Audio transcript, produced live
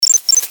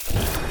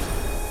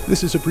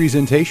This is a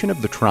presentation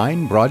of the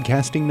Trine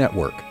Broadcasting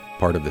Network,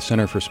 part of the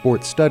Center for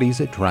Sports Studies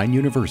at Trine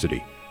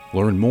University.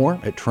 Learn more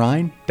at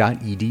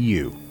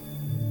trine.edu.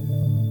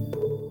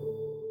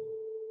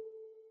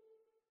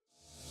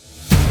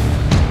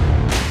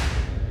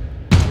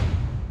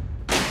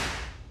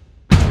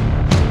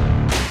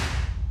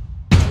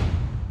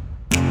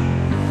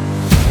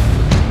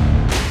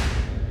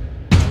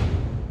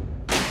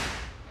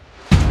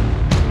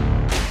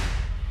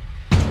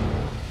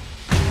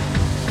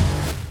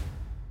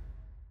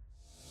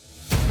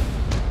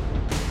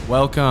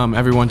 Welcome,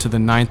 everyone, to the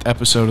 9th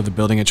episode of the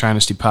Building a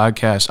Trinesty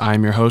podcast.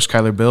 I'm your host,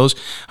 Kyler Bills.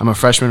 I'm a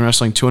freshman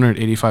wrestling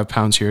 285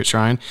 pounds here at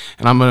Trine,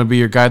 and I'm going to be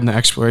your guide in the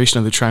exploration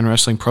of the Trine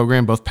wrestling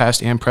program, both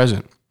past and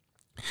present.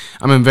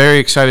 I'm very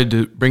excited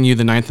to bring you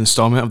the 9th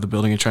installment of the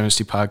Building a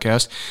Trinesty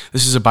podcast.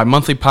 This is a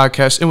bi-monthly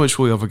podcast in which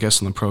we'll have a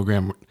guest on the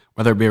program,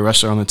 whether it be a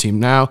wrestler on the team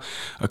now,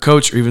 a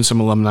coach, or even some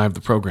alumni of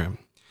the program.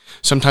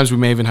 Sometimes we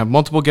may even have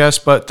multiple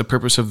guests, but the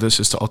purpose of this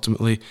is to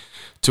ultimately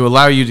to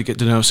allow you to get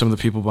to know some of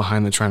the people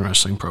behind the Trine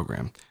Wrestling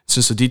program.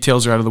 Since the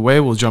details are out of the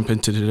way, we'll jump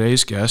into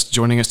today's guest.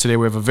 Joining us today,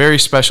 we have a very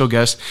special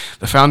guest,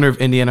 the founder of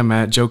Indiana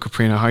Mat, Joe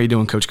Caprino. How are you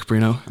doing, Coach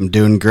Caprino? I'm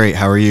doing great.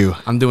 How are you?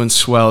 I'm doing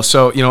swell.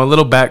 So, a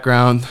little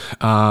background.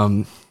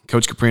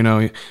 Coach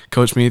Caprino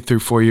coached me through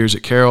 4 years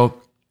at Carroll.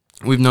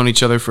 We've known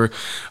each other for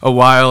a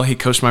while. He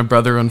coached my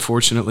brother,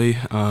 unfortunately.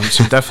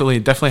 So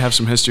definitely have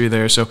some history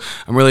there. So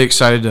I'm really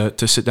excited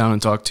to sit down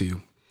and talk to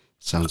you.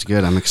 Sounds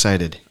good. I'm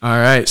excited. All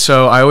right.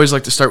 So I always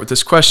like to start with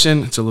this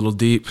question. It's a little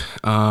deep.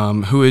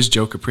 Who is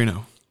Joe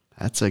Caprino?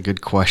 That's a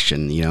good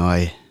question.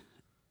 I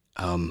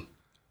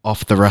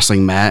off the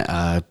wrestling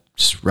mat,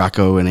 just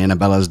Rocco and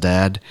Annabella's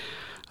dad,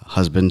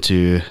 husband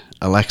to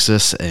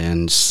Alexis,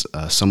 and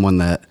someone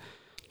that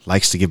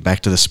likes to give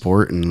back to the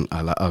sport. And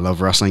I love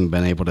wrestling,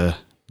 been able to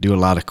do a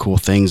lot of cool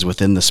things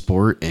within the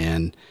sport,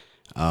 and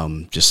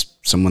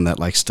just someone that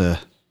likes to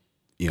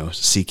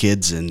see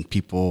kids and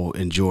people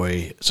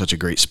enjoy such a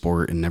great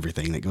sport and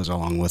everything that goes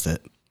along with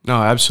it.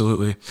 No,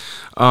 absolutely.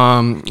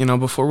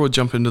 Before we'll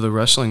jump into the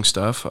wrestling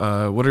stuff,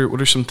 what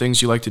are some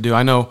things you like to do?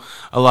 I know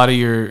a lot of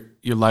your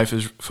life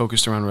is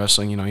focused around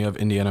wrestling. You have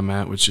Indiana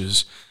Mat, which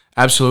is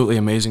absolutely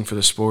amazing for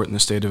the sport in the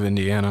state of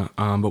Indiana.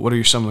 But what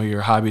are some of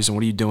your hobbies, and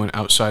what are you doing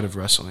outside of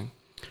wrestling?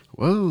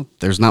 Well,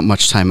 there's not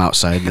much time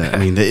outside.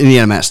 The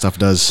Indiana Mat stuff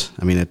does.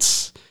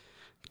 It's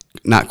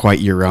not quite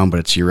year-round,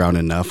 but it's year-round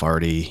enough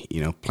already,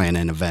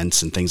 planning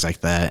events and things like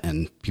that,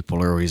 and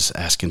people are always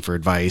asking for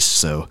advice.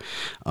 So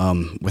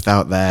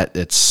without that,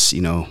 it's,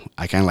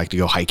 I kind of like to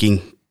go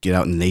hiking, get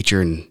out in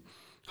nature, and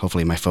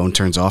hopefully my phone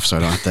turns off so I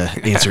don't have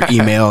to answer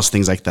emails,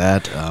 things like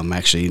that.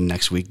 Actually,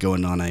 next week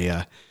going down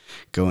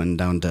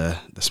to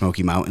the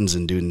Smoky Mountains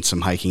and doing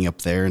some hiking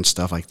up there and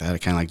stuff like that. I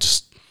kind of like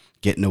just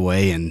getting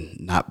away and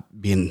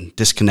not being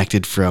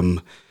disconnected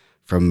from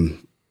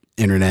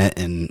internet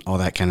and all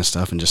that kind of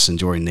stuff, and just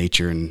enjoying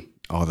nature and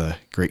all the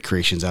great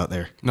creations out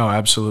there. No,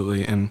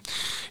 absolutely. And,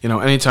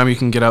 anytime you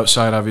can get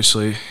outside,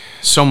 obviously,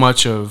 so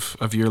much of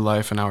your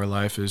life and our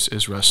life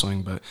is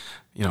wrestling. But,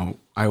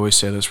 I always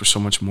say this, we're so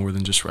much more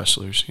than just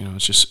wrestlers.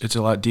 It's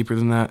a lot deeper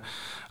than that.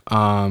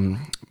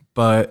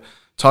 But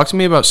talk to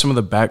me about some of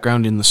the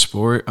background in the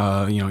sport,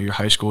 your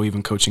high school,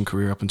 even coaching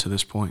career up until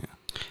this point.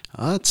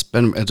 It's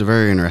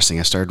very interesting.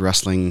 I started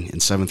wrestling in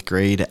 7th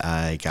grade.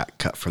 I got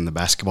cut from the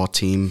basketball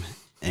team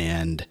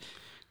and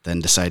then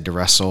decided to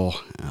wrestle.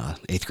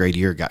 8th grade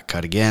year, got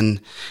cut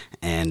again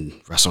and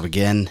wrestled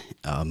again.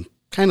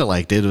 Kind of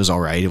liked it. It was all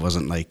right. It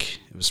wasn't like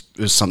it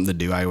was something to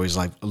do. I always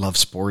love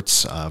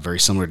sports. Very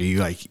similar to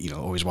you,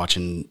 always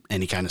watching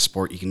any kind of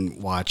sport you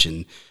can watch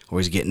and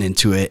always getting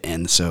into it.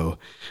 And so,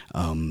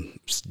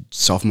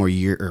 sophomore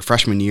year or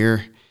freshman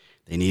year,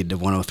 they needed a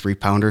 103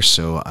 pounder,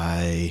 so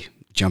I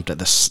jumped at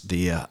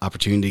the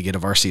opportunity to get a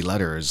varsity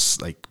letter. Is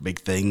big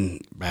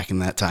thing back in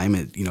that time.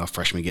 A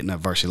freshman getting a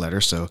varsity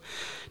letter. So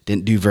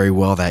didn't do very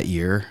well that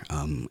year.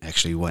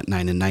 Actually went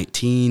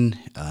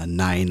 9-19.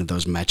 9 of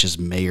those matches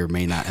may or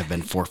may not have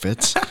been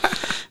forfeits.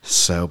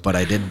 So, but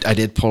I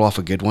did pull off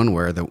a good one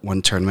where the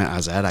one tournament I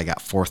was at, I got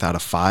 4th out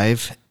of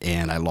 5,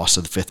 and I lost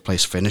to the 5th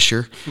place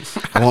finisher.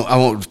 I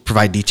won't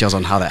provide details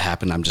on how that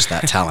happened. I'm just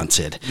that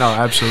talented. No,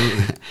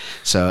 absolutely.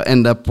 So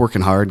end up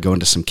working hard, going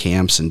to some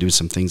camps and doing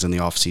some things in the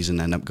off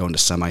season. End up going to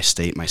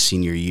semi-state my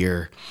senior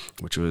year,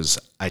 which was,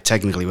 I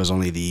technically was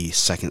only the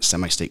second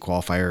semi-state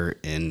qualifier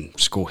in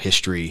school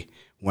history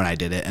when I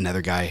did it.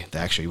 Another guy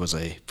that actually was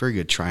a very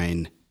good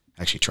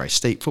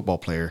tri-state football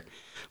player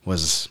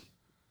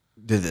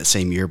did it the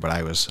same year, but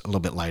I was a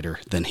little bit lighter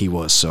than he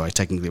was. So I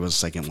technically was the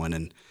second one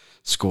in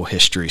school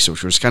history, so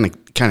which was kind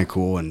of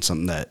cool and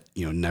something that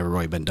never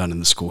really been done in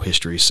the school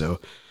history.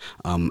 So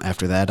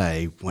after that,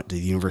 I went to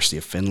the University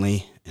of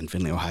Findlay in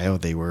Findlay, Ohio.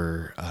 They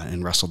were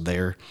and wrestled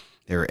there.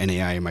 They were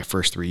NAI my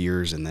first 3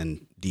 years, and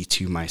then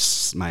D2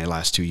 my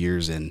last 2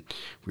 years, and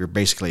we were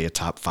basically a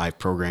top 5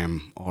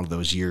 program all of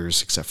those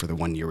years, except for the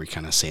 1 year we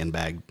kind of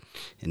sandbagged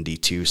in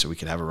D2 so we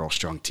could have a real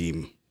strong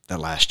team that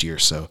last year.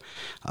 So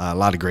a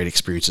lot of great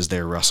experiences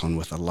there, wrestling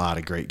with a lot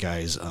of great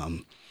guys.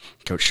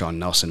 Coach Sean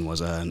Nelson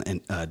was a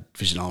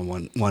Division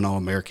one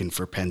All-American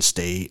for Penn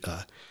State.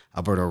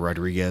 Alberto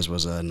Rodriguez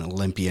was an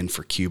Olympian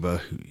for Cuba,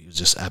 who was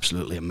just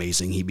absolutely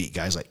amazing. He beat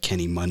guys like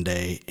Kenny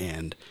Monday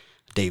and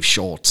Dave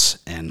Schultz,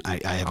 and I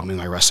have him in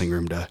my wrestling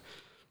room to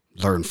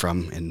learn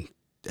from and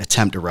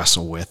attempt to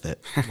wrestle with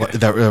it.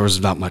 There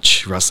was not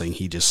much wrestling.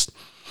 He just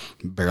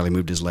barely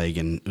moved his leg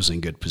and was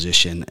in good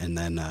position. And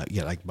then,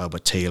 like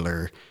Bubba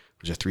Taylor,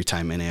 who's a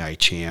 3-time NAI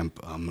champ.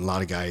 A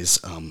lot of guys,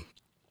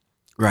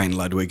 Ryan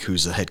Ludwig,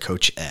 who's the head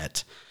coach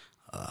at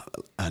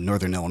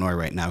Northern Illinois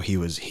right now. He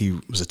was a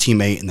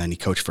teammate, and then he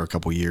coached for a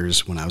couple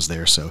years when I was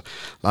there. So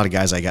a lot of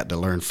guys I got to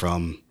learn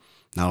from,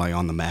 not only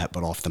on the mat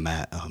but off the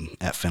mat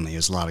at Findlay.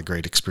 Is a lot of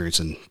great experience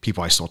and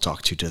people I still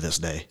talk to this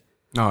day.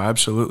 No,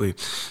 absolutely.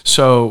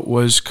 So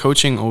was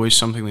coaching always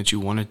something that you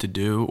wanted to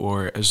do,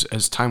 or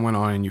as time went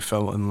on and you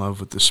fell in love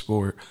with the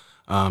sport,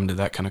 did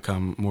that kind of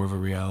come more of a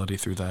reality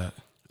through that?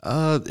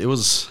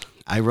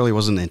 I really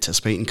wasn't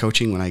anticipating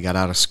coaching when I got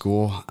out of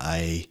school.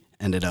 I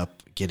ended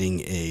up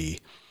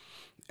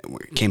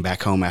came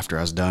back home after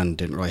I was done,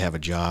 didn't really have a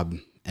job,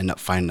 ended up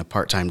finding a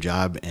part-time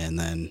job, and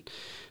then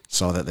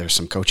saw that there's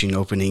some coaching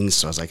openings.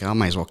 So I was like, I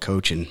might as well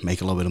coach and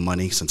make a little bit of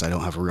money since I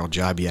don't have a real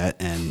job yet.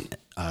 And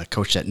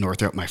coached at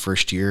Northrop my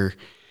first year,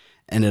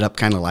 ended up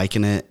kind of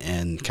liking it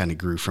and kind of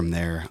grew from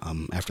there.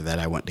 After that,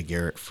 I went to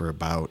Garrett for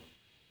about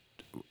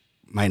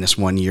minus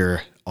 1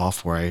 year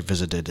off, where I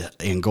visited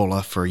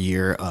Angola for a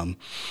year,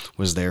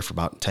 was there for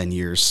about 10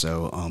 years.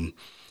 So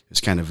it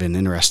was kind of an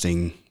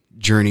interesting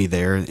journey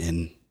there,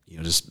 and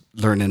just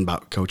learning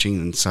about coaching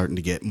and starting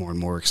to get more and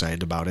more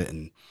excited about it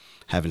and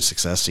having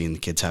success. Seeing the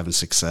kids having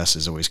success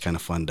is always kind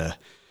of fun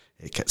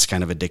it's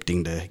kind of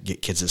addicting to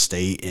get kids at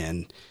state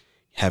and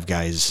have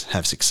guys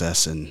have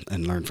success and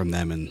learn from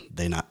them,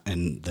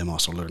 and them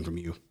also learn from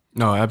you.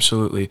 No,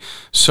 absolutely.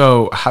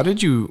 So how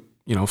did you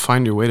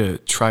find your way to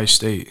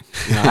Tri-State?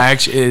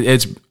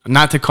 It's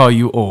not to call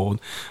you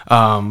old,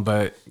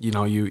 but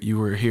you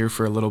were here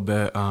for a little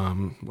bit.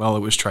 It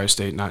was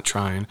Tri-State, not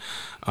Trine.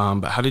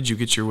 But how did you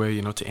get your way,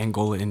 to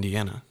Angola,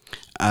 Indiana?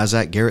 I was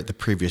at Garrett the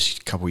previous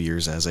couple of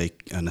years as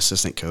an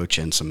assistant coach,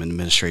 and some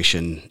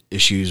administration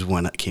issues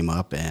when it came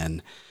up,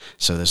 and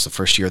so this is the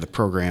first year of the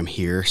program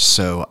here.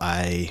 So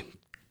I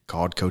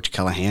called Coach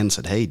Callahan and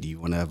said, "Hey, do you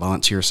want to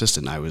volunteer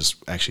assistant?" I was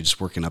actually just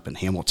working up in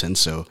Hamilton,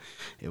 so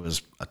it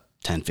was a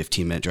 10,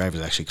 15-minute drive. It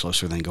was actually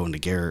closer than going to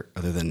Garrett,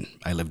 other than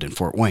I lived in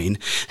Fort Wayne.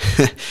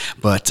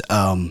 But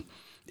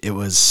it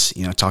was,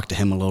 talked to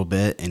him a little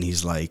bit, and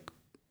he's like,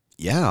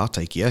 "Yeah, I'll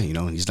take you."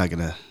 He's not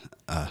going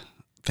to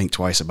think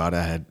twice about it.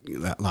 I had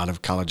a lot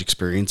of college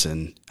experience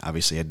and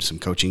obviously had some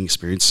coaching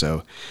experience.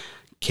 So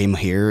came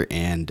here,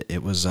 and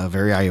it was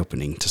very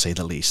eye-opening, to say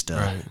the least.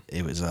 Right.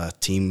 It was a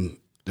team.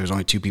 There's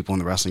only 2 people in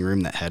the wrestling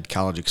room that had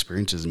college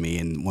experiences, me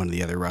and one of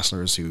the other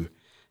wrestlers who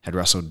had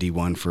wrestled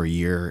D1 for a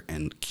year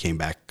and came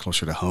back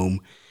closer to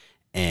home.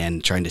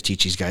 And trying to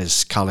teach these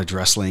guys college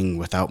wrestling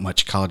without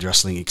much college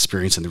wrestling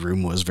experience in the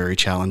room was very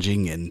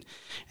challenging. And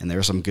there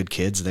were some good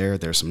kids there.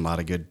 There's a lot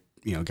of good,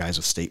 guys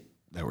with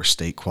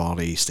state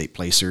quality, state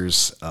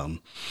placers. And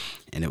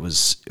it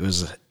was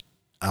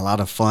a lot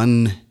of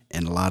fun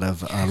and a lot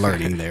of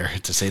learning there,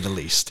 to say the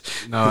least.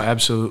 No,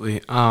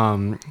 absolutely.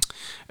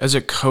 As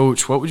a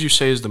coach, what would you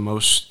say is the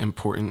most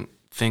important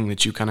thing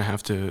that you kind of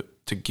have to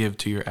give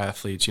to your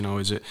athletes?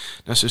 Is it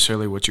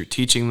necessarily what you're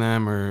teaching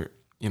them, or,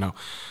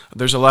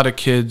 there's a lot of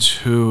kids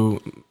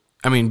who,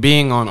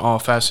 being on all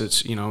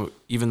facets,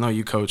 even though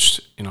you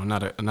coached,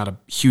 not a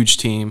huge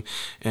team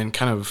and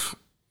kind of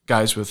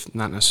guys with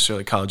not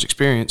necessarily college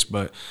experience,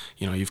 but,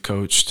 you've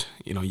coached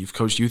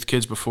youth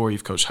kids before,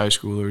 you've coached high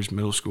schoolers,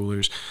 middle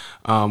schoolers.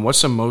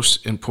 What's the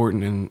most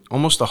important and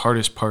almost the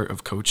hardest part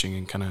of coaching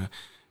and kind of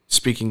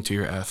speaking to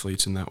your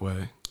athletes in that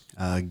way?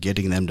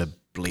 Getting them to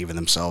believe in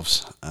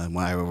themselves.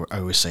 I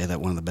always say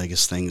that one of the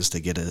biggest things to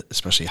get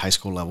especially high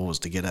school level, is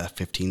to get a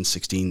 15,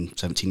 16,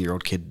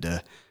 17-year-old kid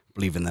to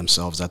believe in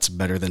themselves. That's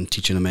better than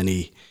teaching them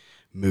any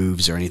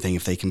moves or anything.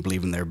 If they can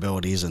believe in their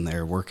abilities and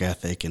their work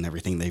ethic and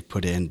everything they've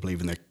put in, believe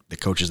in the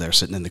coaches that are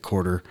sitting in the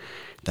quarter,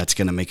 that's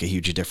going to make a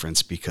huge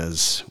difference,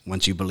 because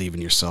once you believe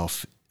in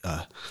yourself,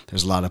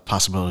 there's a lot of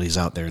possibilities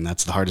out there, and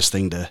that's the hardest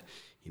thing to,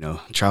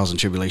 trials and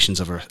tribulations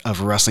of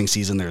a wrestling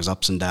season. There's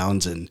ups and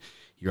downs, and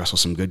you wrestle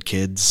some good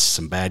kids,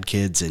 some bad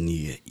kids, and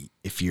you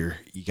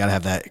got to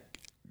have that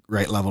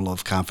right level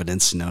of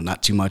confidence,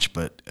 not too much,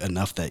 but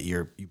enough that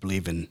you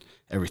believe in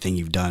everything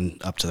you've done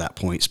up to that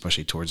point,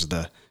 especially towards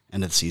the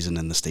end of the season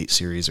in the state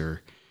series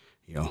or,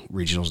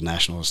 regionals,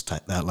 nationals,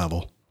 that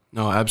level.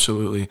 No,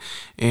 absolutely.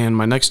 And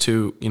my next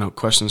 2,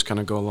 questions kind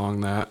of go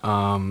along that.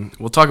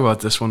 We'll talk about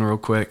this one real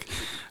quick.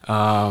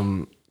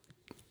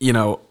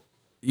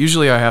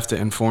 Usually I have to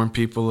inform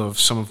people of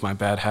some of my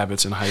bad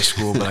habits in high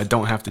school, but I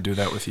don't have to do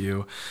that with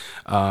you.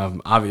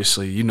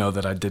 Obviously,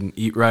 that I didn't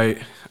eat right,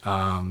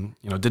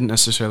 didn't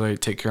necessarily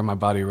take care of my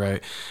body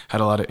right, had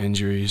a lot of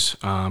injuries.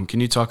 Can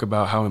you talk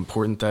about how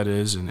important that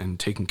is and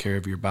taking care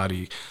of your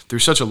body through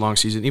such a long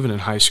season, even in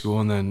high school,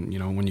 and then,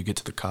 when you get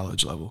to the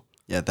college level?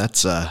 Yeah,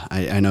 that's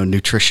I know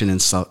nutrition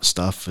and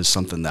stuff is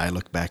something that I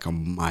look back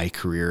on my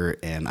career,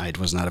 and I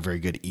was not a very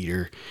good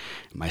eater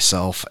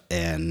myself,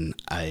 and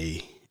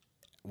I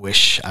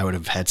wish I would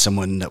have had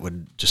someone that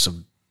would just have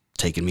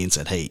taken me and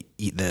said, hey,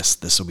 eat this.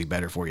 This will be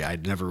better for you.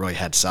 I'd never really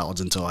had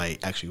salads until I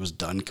actually was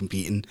done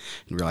competing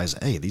and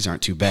realized, hey, these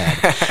aren't too bad.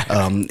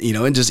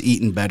 And just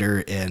eating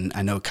better. And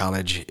I know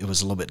college, it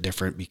was a little bit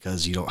different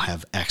because you don't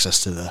have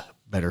access to the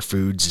better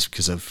foods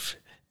because of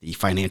the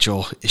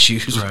financial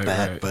issues with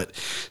that. Right. But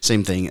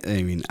same thing.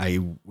 I mean, I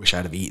wish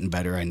I'd have eaten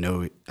better. I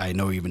know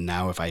even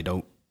now if I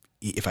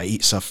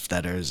eat stuff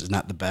that is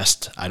not the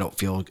best, I don't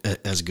feel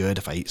as good.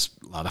 If I eat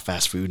a lot of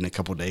fast food in a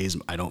couple of days,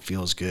 I don't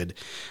feel as good.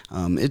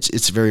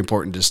 It's very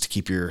important just to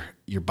keep your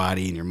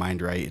body and your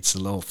mind right. It's the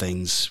little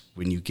things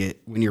when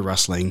you're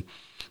wrestling,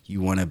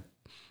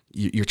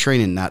 you're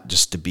training not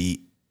just to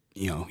beat,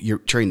 you're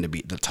training to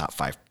beat the top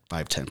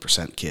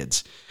 5-10%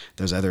 kids.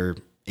 Those other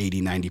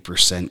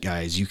 80-90%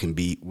 guys you can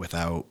beat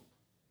without,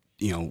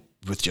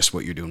 with just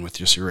what you're doing, with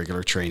just your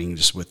regular training,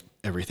 just with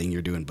everything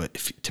you're doing. But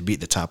to beat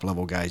the top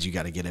level guys, you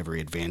got to get every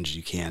advantage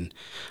you can.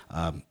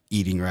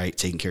 Eating right,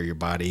 taking care of your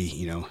body.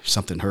 If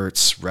something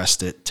hurts,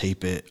 rest it,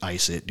 tape it,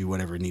 ice it, do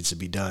whatever needs to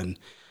be done.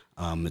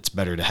 It's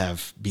better to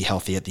be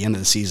healthy at the end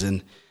of the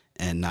season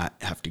and not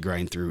have to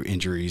grind through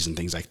injuries and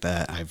things like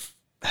that. I've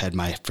had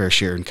my fair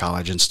share in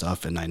college and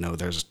stuff, and I know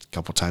there's a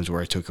couple times where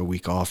I took a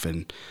week off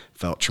and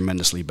felt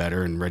tremendously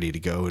better and ready to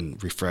go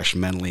and refreshed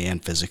mentally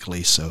and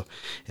physically. So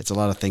it's a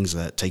lot of things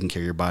that taking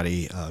care of your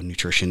body.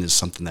 Nutrition is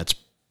something that's,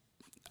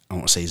 I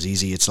won't say is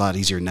easy. It's a lot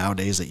easier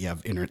nowadays that you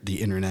have the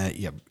internet.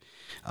 You have,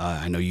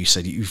 I know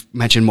you've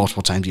mentioned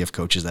multiple times you have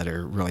coaches that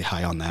are really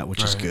high on that,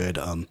 which is good.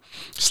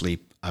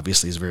 Sleep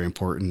obviously is very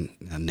important.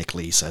 Nick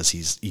Lee says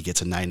he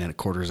gets a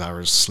 9.25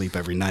 hours sleep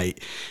every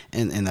night,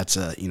 and that's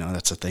a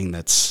thing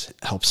that's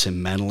helps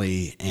him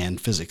mentally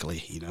and physically.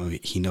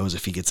 He knows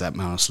if he gets that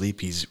amount of sleep,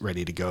 he's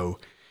ready to go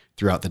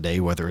throughout the day,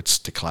 whether it's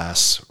to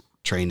class,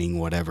 training,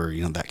 whatever.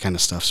 That kind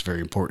of stuff's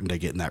very important to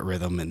get in that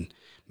rhythm and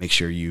make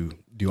sure you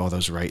do all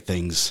those right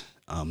things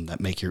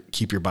that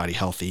keep your body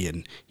healthy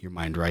and your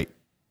mind right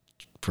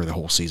for the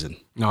whole season.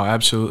 No,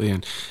 absolutely.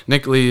 And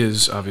Nick Lee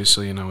is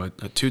obviously,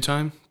 a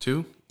two-time.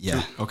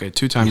 Yeah. Okay,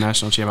 two-time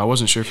national champ. I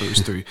wasn't sure if it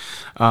was 3.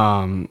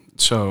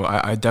 So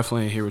I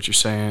definitely hear what you're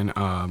saying.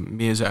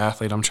 Me as an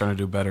athlete, I'm trying to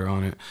do better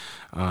on it.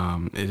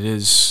 It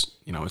is,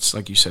 it's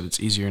like you said, it's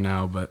easier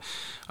now, but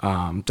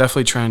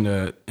definitely trying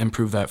to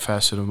improve that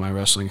facet of my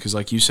wrestling because,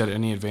 like you said,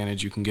 any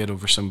advantage you can get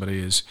over somebody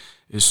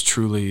is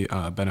truly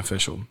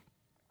beneficial.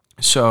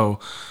 So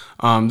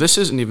this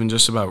isn't even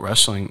just about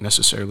wrestling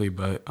necessarily,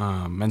 but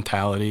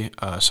mentality,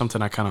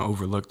 something I kind of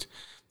overlooked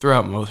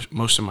throughout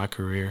most of my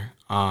career.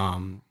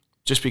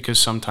 Just because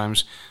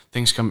sometimes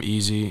things come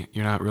easy,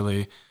 you're not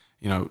really,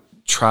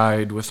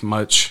 tried with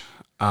much.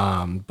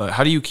 But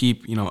how do you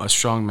keep, a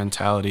strong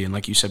mentality and,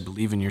 like you said,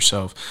 believe in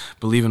yourself,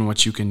 believe in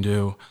what you can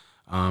do,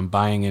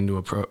 buying into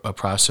a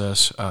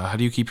process? How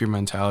do you keep your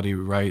mentality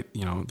right?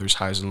 There's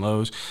highs and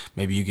lows.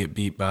 Maybe you get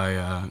beat by,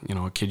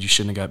 a kid you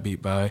shouldn't have got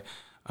beat by.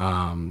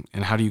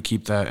 And how do you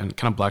keep that and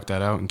kind of block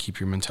that out and keep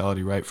your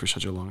mentality right for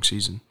such a long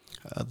season?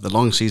 The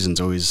long season's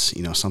always,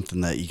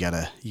 something that you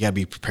gotta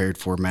be prepared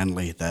for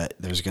mentally. That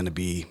there's going to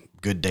be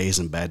good days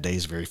and bad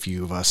days. Very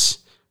few of us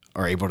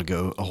are able to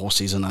go a whole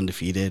season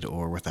undefeated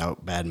or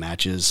without bad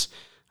matches.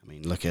 I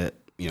mean, look at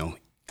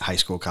high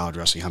school, college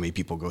wrestling. How many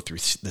people go through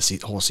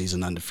the whole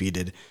season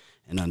undefeated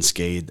and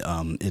unscathed?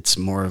 It's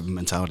more of a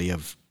mentality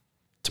of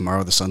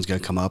tomorrow the sun's going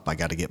to come up. I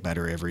got to get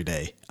better every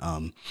day.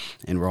 And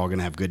we're all going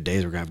to have good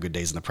days. We're going to have good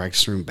days in the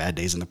practice room, bad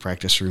days in the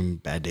practice room,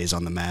 bad days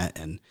on the mat,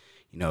 and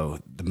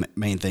the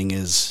main thing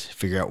is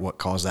figure out what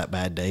caused that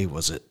bad day.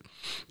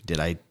 Did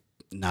I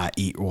not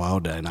eat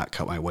well? Did I not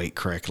cut my weight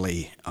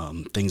correctly?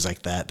 Things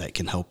like that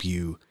can help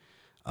you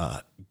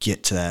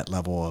get to that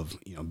level of,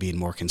 being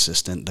more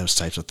consistent, those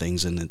types of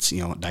things. And it's,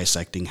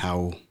 dissecting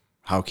how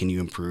can you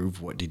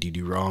improve? What did you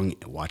do wrong?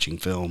 Watching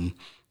film,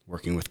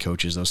 working with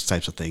coaches, those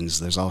types of things.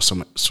 There's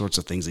also sorts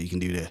of things that you can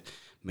do to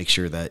make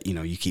sure that,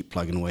 you keep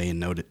plugging away and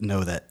know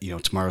that,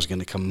 tomorrow's going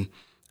to come.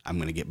 I'm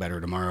going to get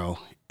better tomorrow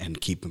and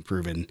keep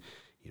improving.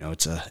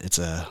 It's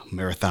a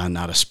marathon,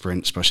 not a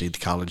sprint, especially the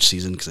college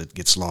season because it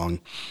gets long.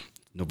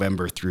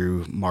 November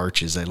through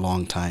March is a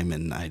long time,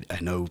 and I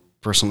know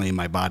personally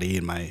my body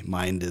and my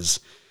mind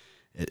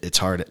it's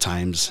hard at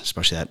times,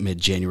 especially that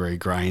mid-January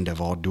grind of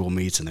all dual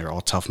meets, and they're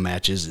all tough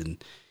matches,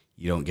 and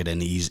you don't get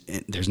any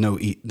easy. There's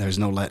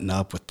no letting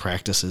up with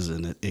practices,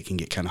 and it can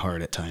get kind of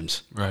hard at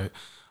times. Right.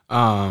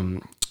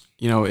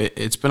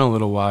 It's been a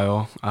little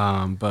while,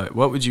 but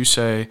what would you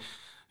say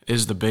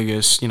is the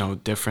biggest,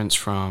 difference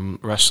from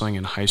wrestling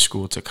in high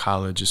school to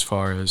college as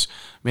far as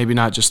maybe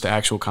not just the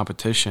actual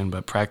competition,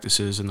 but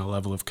practices and the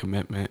level of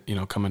commitment,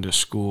 coming to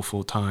school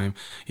full time.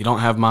 You don't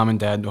have mom and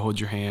dad to hold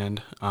your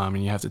hand,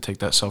 and you have to take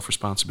that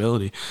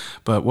self-responsibility.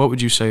 But what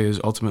would you say is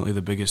ultimately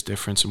the biggest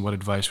difference, and what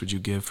advice would you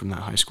give from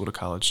that high school to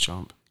college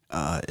jump?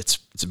 It's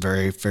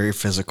very, very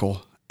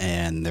physical,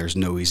 and there's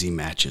no easy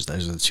matches.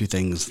 Those are the two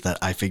things that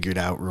I figured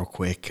out real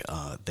quick.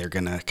 They're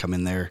going to come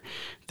in there.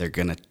 They're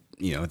going to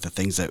the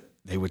things that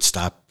they would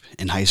stop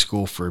in high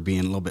school for being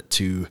a little bit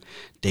too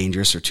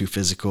dangerous or too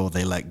physical,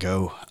 they let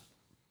go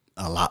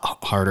a lot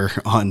harder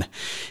on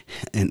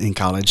in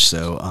college.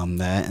 So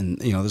that, and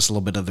there's a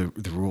little bit of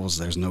the rules.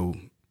 There's no,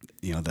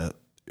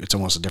 it's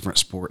almost a different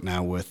sport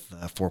now with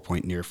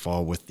 4-point near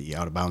fall with the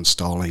out of bounds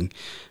stalling.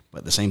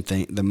 But the same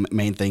thing, the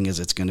main thing is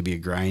it's going to be a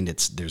grind.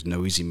 There's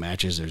no easy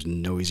matches. There's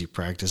no easy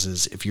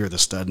practices. If you're the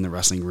stud in the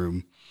wrestling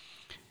room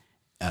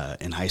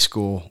in high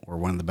school or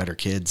one of the better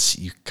kids,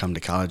 you come to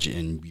college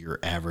and you're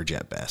average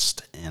at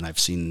best. And I've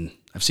seen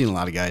a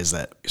lot of guys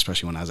that,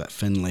 especially when I was at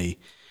Findlay,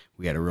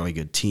 we had a really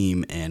good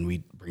team and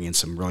we bring in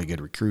some really good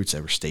recruits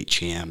that were state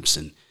champs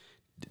and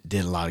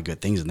did a lot of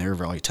good things, and they were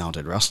really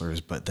talented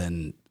wrestlers. But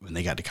then when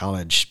they got to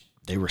college,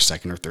 they were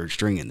second or third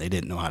string and they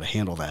didn't know how to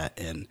handle that.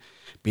 And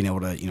being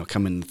able to,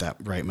 come in with that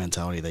right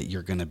mentality that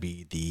you're going to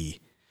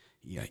be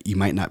you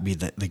might not be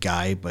the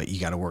guy, but you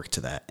got to work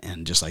to that.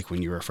 And just like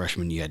when you were a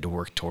freshman, you had to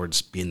work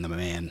towards being the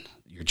man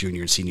your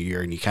junior and senior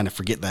year, and you kind of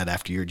forget that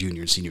after your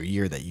junior and senior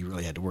year that you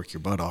really had to work your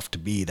butt off to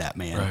be that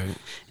man. Right.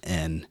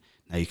 And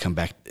now you come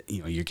back,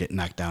 you're getting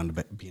knocked down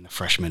to being a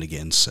freshman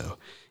again. So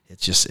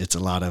it's a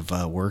lot of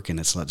work, and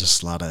it's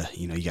just a lot of,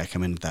 you got to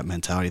come in with that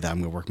mentality that I'm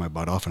going to work my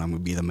butt off and I'm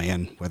going to be the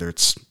man, whether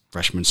it's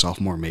freshman,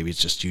 sophomore, maybe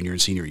it's just junior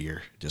and senior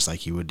year, just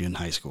like you would do in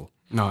high school.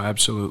 No,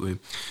 absolutely.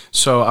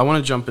 So I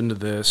want to jump into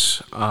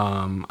this.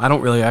 I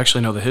don't really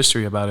actually know the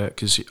history about it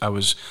because I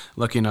was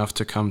lucky enough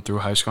to come through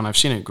high school, and I've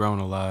seen it grown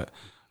a lot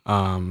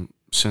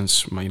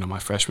since my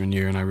freshman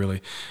year, and I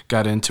really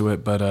got into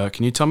it. But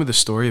can you tell me the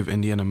story of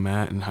Indiana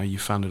Mat and how you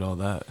founded all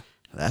that?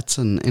 That's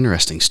an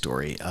interesting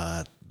story.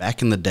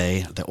 Back in the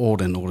day, the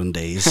olden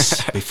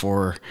days,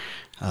 before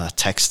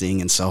texting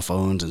and cell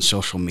phones and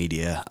social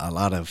media, a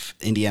lot of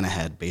Indiana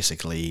had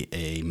basically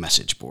a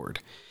message board.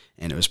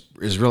 And it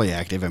was really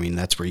active. I mean,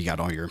 that's where you got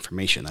all your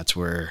information. That's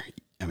where,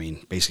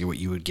 basically what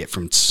you would get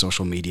from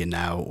social media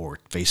now, or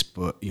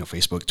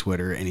Facebook,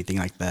 Twitter, anything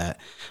like that.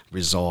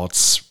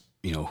 Results,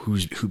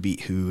 who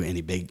beat who,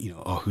 any big,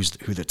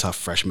 who the tough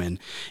freshman.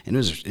 And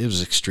it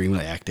was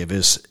extremely active. It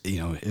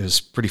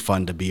was pretty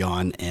fun to be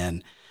on.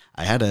 And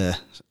I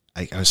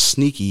was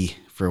sneaky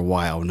for a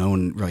while. No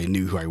one really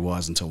knew who I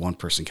was until one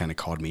person kind of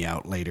called me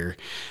out later,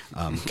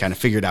 kind of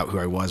figured out who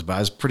I was.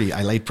 But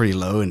I laid pretty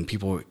low, and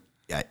people,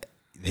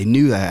 they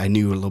knew that I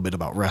knew a little bit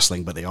about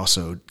wrestling, but they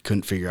also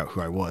couldn't figure out who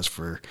I was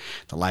for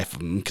the life of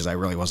them, because I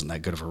really wasn't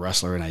that good of a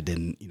wrestler, and I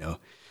didn't,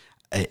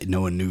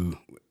 no one knew.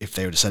 If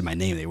they would have said my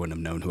name, they wouldn't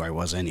have known who I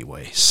was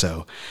anyway.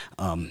 So,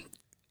 and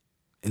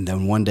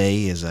then one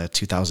day is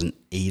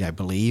 2008, I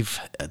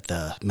believe,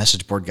 the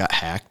message board got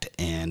hacked,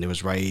 and it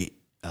was right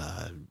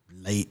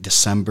late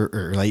December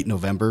or late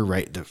November,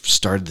 right the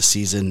start of the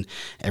season.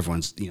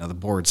 Everyone's, the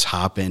board's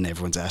hopping,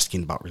 everyone's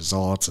asking about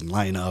results and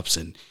lineups,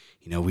 and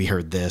we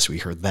heard this, we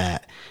heard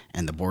that,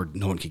 and the board,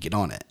 no one could get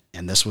on it.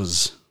 And this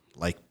was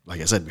like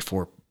I said,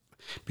 before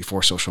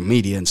social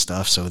media and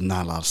stuff, so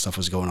not a lot of stuff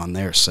was going on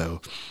there.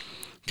 So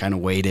kind of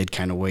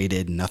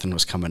waited, nothing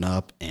was coming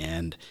up,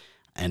 and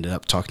I ended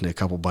up talking to a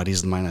couple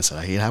buddies of mine. I said,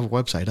 I have a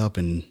website up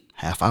in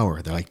half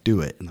hour. They're like,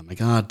 do it. And I'm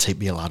like, it'd take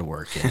me a lot of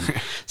work.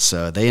 And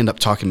so they end up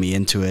talking me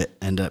into it,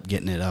 end up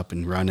getting it up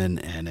and running,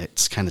 and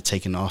it's kind of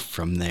taken off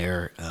from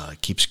there.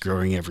 Keeps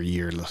growing every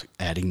year,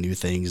 adding new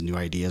things, new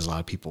ideas. A lot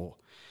of people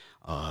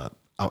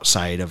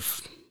outside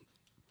of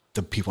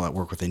the people that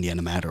work with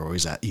Indiana Mat are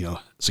always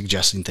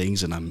suggesting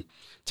things, and I'm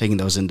taking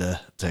those into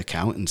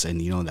account and saying,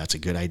 that's a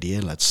good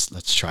idea.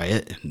 Let's try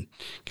it, and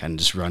kind of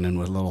just running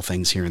with little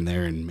things here and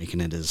there and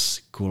making it as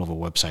cool of a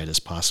website as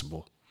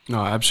possible.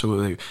 No,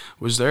 absolutely.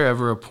 Was there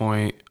ever a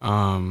point,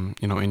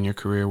 in your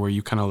career where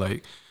you kind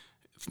of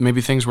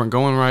maybe things weren't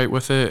going right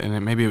with it,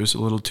 and maybe it was a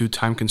little too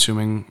time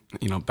consuming,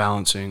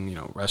 balancing,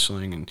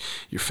 wrestling and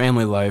your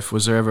family life?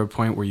 Was there ever a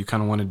point where you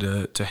kind of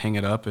wanted to hang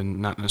it up and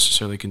not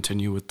necessarily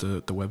continue with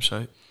the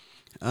website?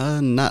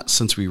 Not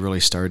since we really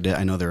started it.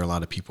 I know there are a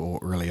lot of people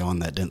early on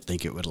that didn't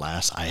think it would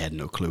last. I had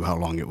no clue how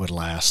long it would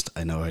last.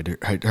 I know I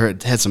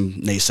had some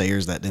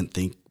naysayers that didn't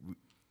think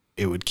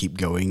it would keep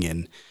going,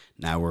 and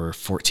now we're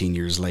 14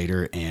 years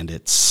later, and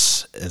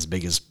it's as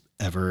big as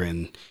ever,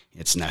 and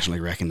it's nationally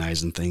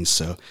recognized and things.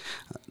 So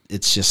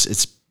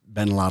it's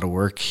been a lot of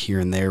work here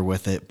and there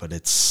with it, but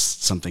it's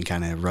something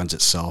kind of runs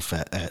itself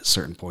at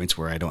certain points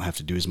where I don't have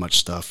to do as much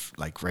stuff.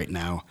 Like right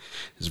now,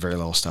 there's very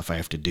little stuff I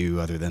have to do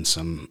other than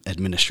some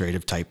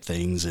administrative type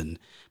things and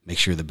make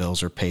sure the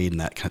bills are paid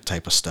and that kind of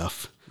type of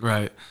stuff.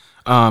 Right.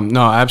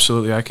 No,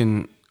 absolutely. I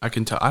can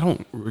tell. I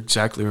don't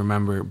exactly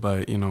remember,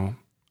 but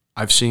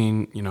I've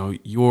seen,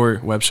 your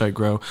website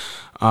grow.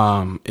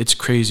 It's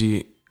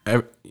crazy.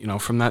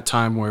 From that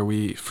time where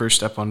we first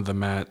step onto the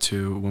mat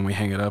to when we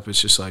hang it up,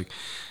 it's just like,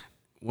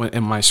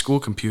 in my school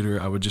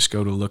computer, I would just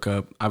go to look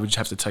up. I would just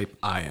have to type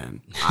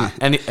IN.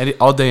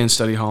 All day in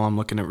study hall, I'm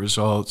looking at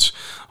results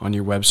on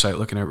your website,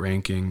 looking at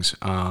rankings,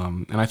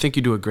 and I think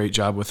you do a great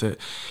job with it.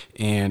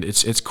 And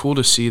it's cool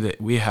to see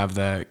that we have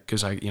that,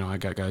 because I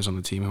got guys on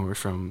the team who are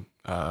from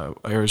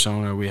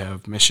Arizona, we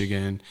have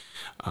Michigan,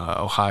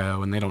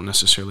 Ohio, and they don't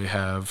necessarily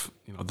have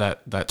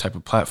that type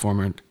of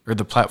platform or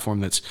the platform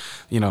that's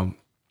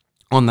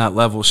on that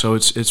level. So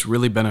it's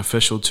really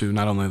beneficial to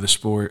not only the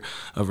sport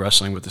of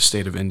wrestling, but the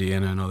state of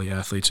Indiana and all the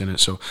athletes in it.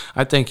 So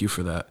I thank you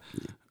for that.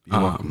 You're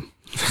welcome.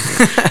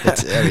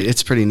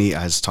 It's pretty neat.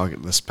 I was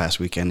talking this past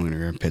weekend when we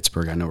were in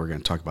Pittsburgh. I know we're going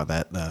to talk about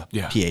that. The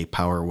PA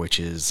Power, which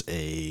is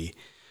a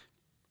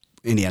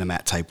Indiana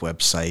Mat type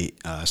website.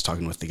 I was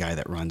talking with the guy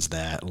that runs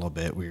that a little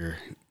bit. We were,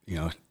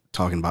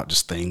 talking about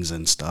just things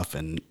and stuff.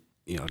 And,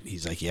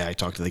 he's like, I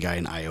talk to the guy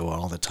in Iowa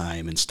all the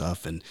time and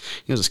stuff. And,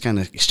 just kind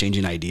of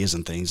exchanging ideas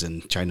and things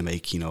and trying to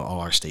make,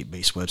 all our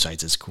state-based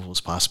websites as cool as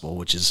possible,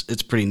 which is,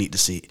 it's pretty neat to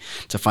see,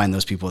 to find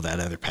those people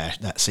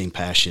that same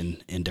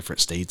passion in different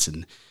states.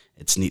 And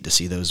it's neat to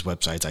see those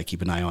websites. I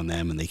keep an eye on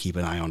them and they keep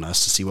an eye on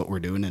us to see what we're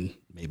doing and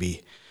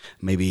maybe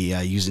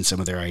using some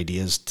of their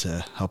ideas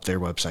to help their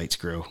websites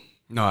grow.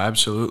 No,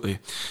 absolutely.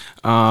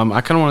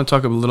 I kind of want to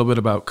talk a little bit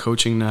about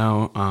coaching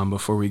now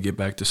before we get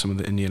back to some of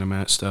the Indiana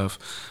Mat stuff.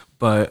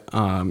 But,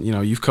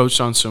 you've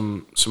coached on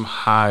some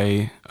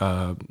high,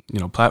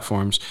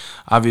 platforms.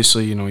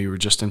 Obviously, you were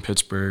just in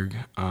Pittsburgh.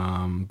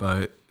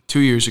 But 2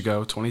 years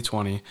ago,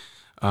 2020,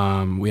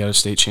 we had a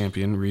state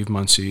champion, Reeve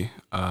Muncie,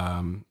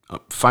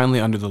 finally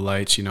under the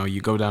lights.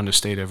 You go down to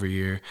state every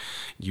year.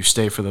 You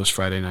stay for those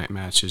Friday night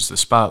matches. The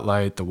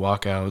spotlight, the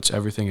walkouts,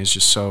 everything is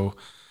just so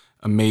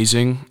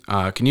amazing.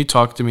 Can you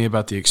talk to me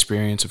about the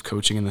experience of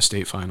coaching in the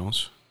state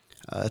finals?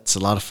 It's a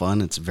lot of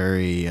fun. It's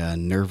very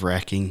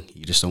nerve-wracking.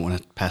 You just don't want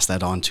to pass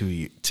that on to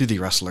the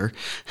wrestler,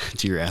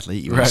 to your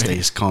athlete. You want to stay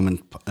as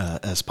calm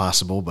as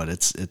possible, but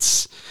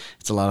it's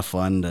a lot of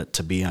fun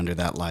to be under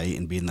that light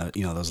and be in the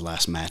those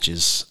last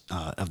matches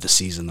of the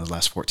season, those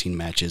last 14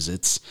 matches.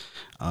 It's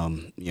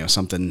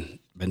something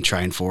I've been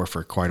trying for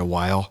quite a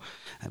while.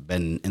 I've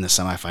been in the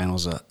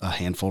semifinals a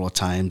handful of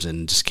times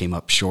and just came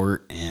up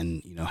short,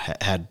 and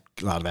had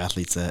a lot of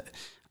athletes that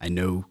I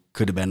know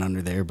could have been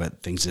under there,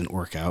 but things didn't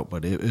work out.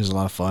 But it was a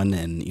lot of fun,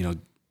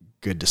 and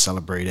good to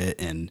celebrate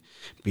it and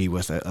be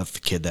with a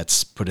kid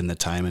that's put in the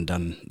time and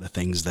done the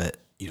things that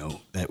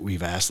that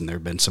we've asked. And there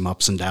have been some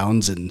ups and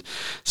downs and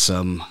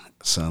some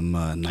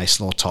nice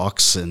little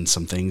talks and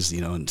some things.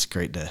 And it's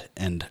great to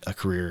end a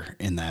career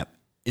in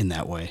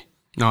that way.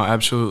 No,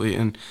 absolutely.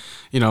 And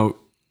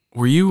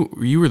were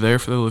you there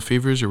for the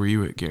Lefevres, or were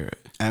you at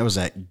Garrett? I was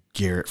at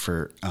Garrett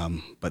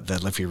but the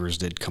Lefevres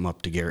did come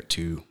up to Garrett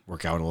to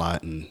work out a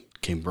lot and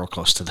came real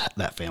close to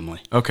that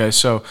family. Okay,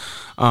 so,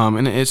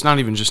 and it's not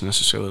even just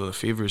necessarily the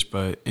Lefevres,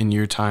 but in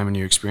your time and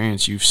your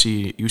experience, you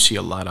see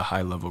a lot of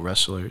high level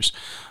wrestlers.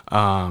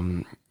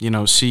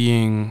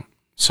 Seeing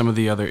some of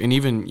the other, and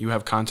even you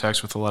have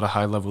contacts with a lot of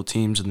high level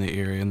teams in the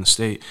area, in the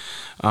state.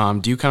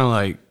 Do you kind of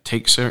like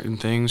take certain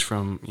things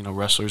from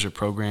wrestlers or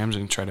programs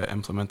and try to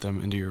implement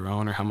them into your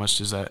own, or how much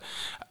does that?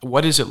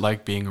 What is it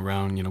like being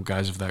around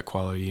guys of that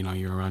quality?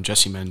 You're around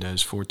Jesse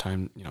Mendez,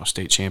 4-time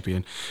state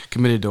champion,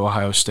 committed to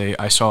Ohio State.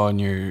 I saw on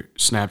your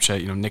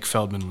Snapchat Nick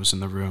Feldman was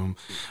in the room,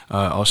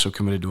 also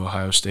committed to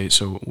Ohio State.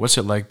 So what's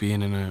it like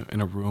being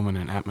in a room and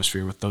an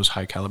atmosphere with those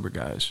high caliber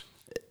guys?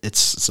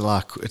 It's a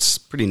lot. It's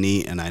pretty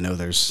neat, and I know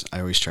I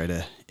always try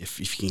to, if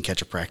you can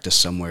catch a practice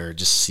somewhere,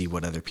 just see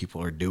what other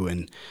people are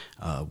doing,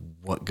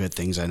 what good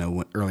things. I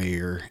know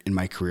earlier in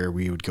my career,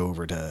 we would go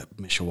over to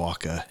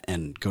Mishawaka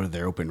and go to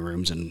their open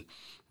rooms and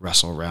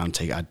wrestle around.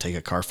 I'd take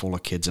a car full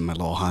of kids in my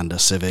little Honda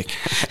Civic.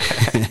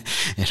 And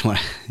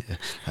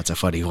that's a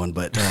funny one,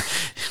 but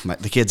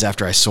the kids,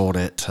 after I sold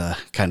it,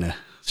 kind of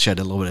shed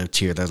a little bit of a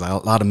tear. There's a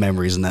lot of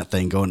memories in that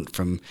thing, going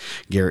from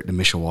Garrett to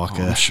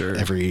Mishawaka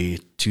every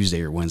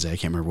Tuesday or Wednesday. I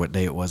can't remember what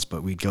day it was,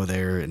 but we'd go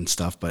there and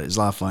stuff. But it's a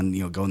lot of fun,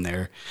 going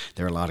there.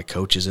 There are a lot of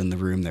coaches in the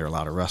room. There are a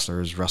lot of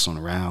wrestlers wrestling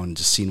around,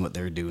 just seeing what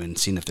they're doing,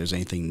 seeing if there's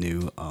anything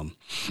new.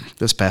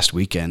 This past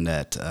weekend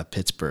at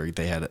Pittsburgh,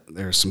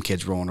 there were some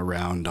kids rolling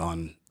around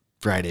on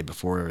Friday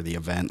before the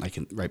event,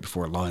 right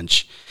before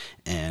lunch,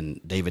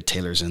 and David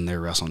Taylor's in there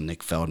wrestling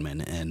Nick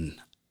Feldman, and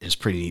it was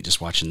pretty neat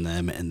just watching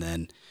them. And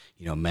then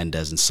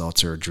Mendez and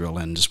Seltzer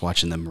drilling, just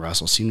watching them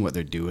wrestle, seeing what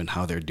they're doing,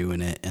 how they're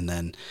doing it. And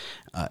then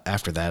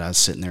after that, I was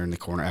sitting there in the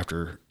corner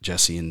after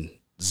Jesse and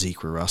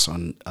Zeke were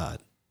wrestling.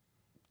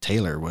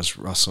 Taylor was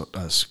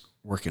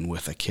working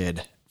with a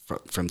kid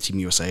from Team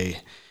USA.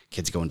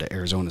 Kid's going to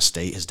Arizona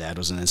State. His dad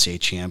was an NCAA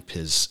champ.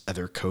 His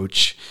other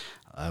coach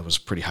was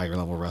a pretty higher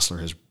level wrestler.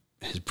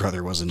 His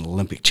brother was an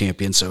Olympic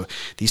champion. So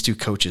these two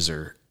coaches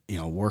are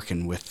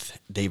working with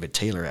David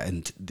Taylor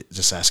and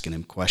just asking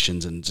him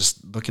questions and just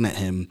looking at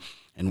him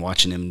and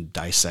watching him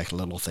dissect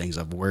little things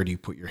of where do you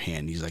put your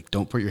hand. He's like,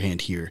 don't put your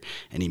hand here.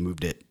 And he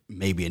moved it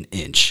maybe an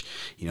inch.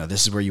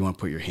 This is where you want to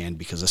put your hand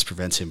because this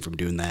prevents him from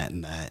doing that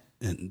and that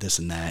and this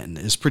and that. And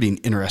it's pretty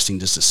interesting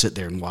just to sit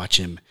there and watch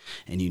him.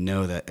 And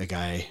that a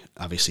guy,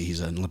 obviously he's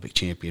an Olympic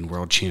champion,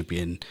 world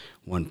champion,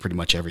 won pretty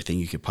much everything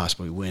you could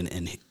possibly win.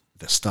 And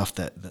the stuff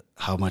that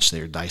how much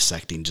they're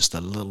dissecting, just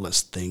the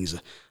littlest things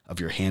of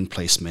your hand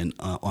placement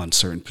on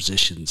certain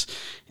positions.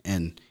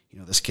 And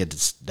this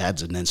kid's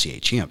dad's an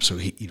NCAA champ, so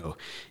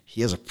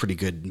he has a pretty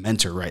good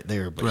mentor right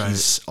there, but Right.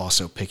 he's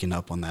also picking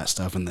up on that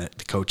stuff, and the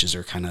coaches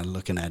are kind of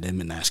looking at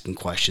him and asking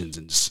questions,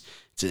 and it's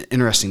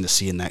interesting to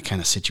see in that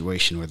kind of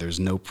situation where there's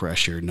no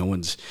pressure,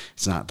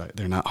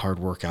 they're not hard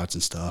workouts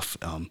and stuff.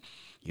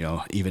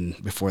 Even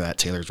before that,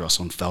 Taylor's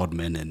wrestling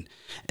Feldman,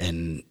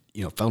 and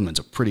Feldman's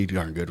a pretty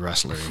darn good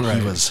wrestler. And Right.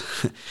 He was.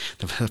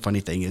 The funny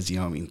thing is,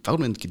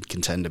 Feldman could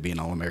contend to be an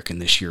All-American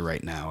this year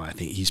right now. I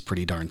think he's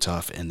pretty darn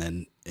tough.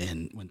 And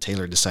when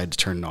Taylor decided to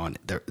turn it on,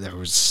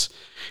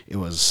 it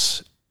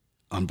was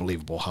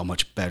unbelievable how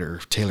much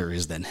better Taylor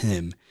is than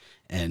him.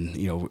 And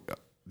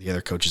the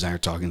other coaches and I are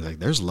talking, like,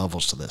 there's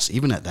levels to this.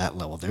 Even at that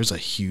level, there's a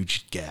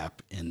huge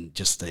gap in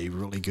just a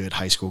really good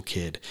high school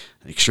kid,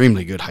 an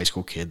extremely good high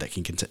school kid that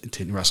can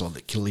continue to wrestle at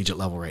the collegiate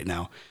level right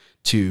now,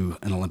 to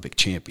an Olympic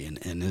champion.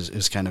 And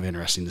it's kind of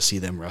interesting to see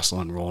them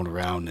wrestle and rolling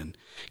around and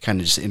kind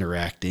of just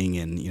interacting.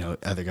 And,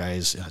 other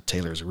guys,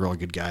 Taylor's a really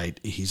good guy.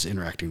 He's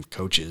interacting with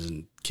coaches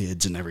and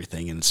kids and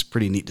everything. And it's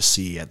pretty neat to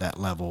see at that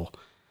level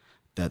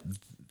that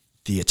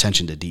the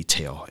attention to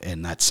detail.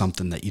 And that's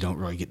something that you don't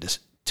really get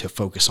to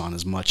focus on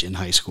as much in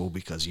high school,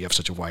 because you have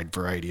such a wide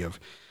variety of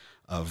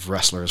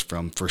wrestlers,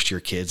 from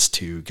first-year kids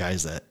to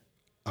guys that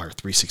are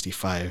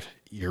 365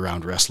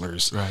 year-round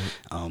wrestlers. Right.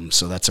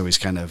 So that's always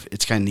it's kind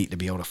of neat to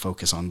be able to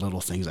focus on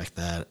little things like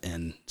that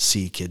and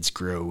see kids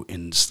grow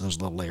in those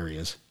little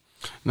areas.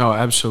 No,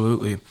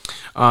 absolutely.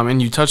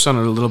 And you touched on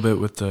it a little bit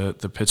with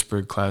the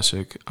Pittsburgh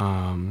Classic,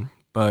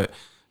 but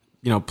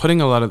putting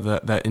a lot of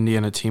that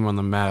Indiana team on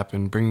the map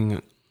and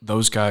bringing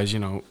those guys,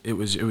 it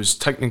was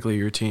technically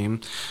your team.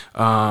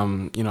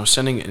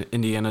 Sending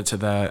Indiana to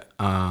that,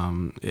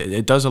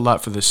 it does a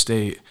lot for the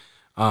state.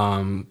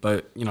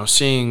 But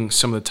seeing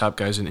some of the top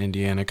guys in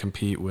Indiana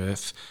compete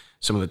with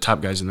some of the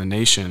top guys in the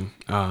nation,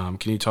 can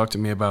you talk to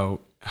me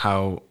about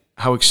how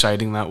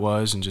exciting that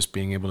was, and just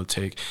being able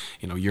to take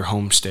your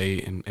home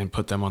state and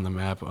put them on the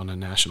map on a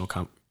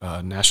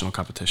national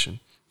competition?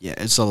 Yeah,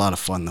 it's a lot of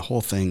fun. The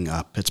whole thing,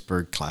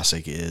 Pittsburgh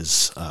Classic,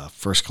 is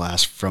first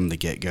class from the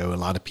get-go. A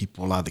lot of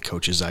the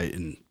coaches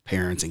and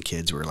parents and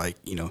kids were like,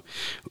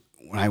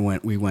 when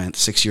we went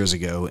 6 years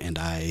ago, and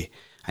I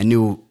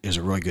knew it was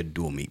a really good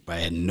dual meet, but I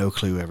had no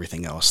clue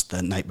everything else.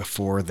 The night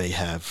before, they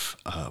have,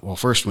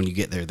 first when you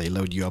get there, they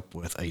load you up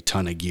with a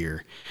ton of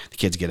gear. The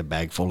kids get a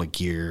bag full of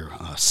gear,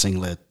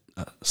 singlet,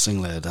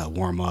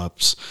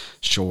 warm-ups,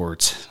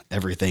 shorts,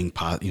 everything,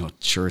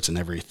 shirts and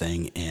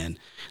everything. And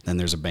then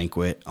there's a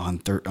banquet on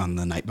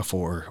the night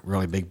before,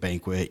 really big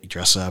banquet. You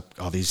dress up.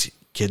 All these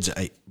kids,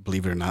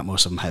 believe it or not,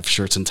 most of them have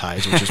shirts and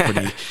ties, which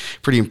is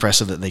pretty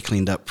impressive that they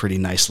cleaned up pretty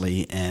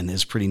nicely, and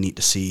it's pretty neat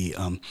to see.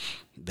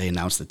 They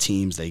announced the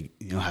teams. They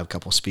have a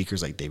couple of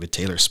speakers, like David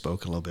Taylor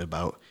spoke a little bit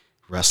about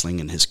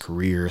wrestling and his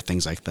career,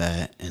 things like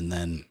that, and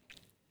then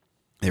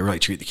they really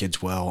treat the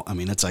kids well. I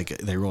mean, it's like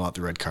they roll out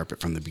the red carpet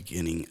from the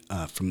beginning,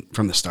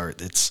 from the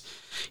start. It's,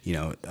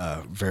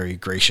 very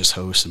gracious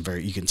hosts, and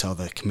you can tell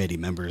the committee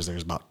members,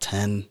 there's about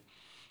 10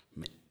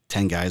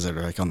 guys that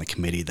are like on the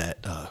committee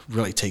that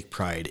really take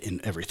pride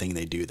in everything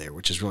they do there,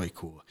 which is really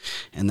cool.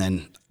 And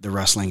then the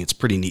wrestling, it's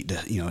pretty neat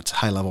to, it's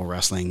high level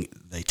wrestling.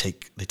 They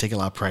take a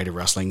lot of pride in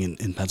wrestling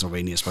in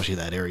Pennsylvania, especially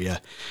that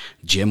area.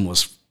 Gym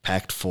was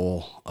packed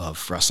full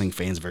of wrestling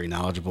fans, very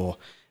knowledgeable.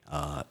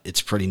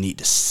 It's pretty neat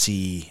to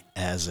see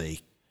as a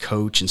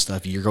coach and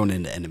stuff. You're going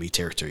into enemy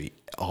territory,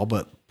 all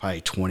but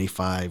probably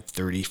 25,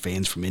 30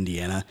 fans from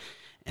Indiana.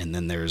 And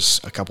then there's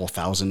a couple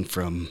thousand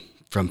from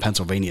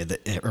Pennsylvania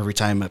that every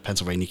time a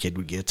Pennsylvania kid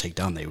would get a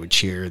takedown, they would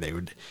cheer. They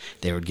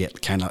would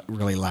get kind of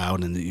really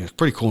loud, and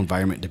pretty cool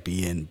environment to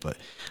be in. But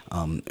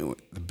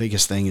the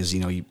biggest thing is,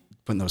 you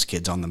putting those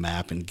kids on the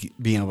map and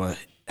being able to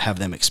have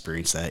them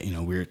experience that.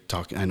 We were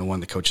talking, I know one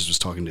of the coaches was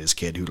talking to his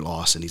kid who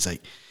lost, and he's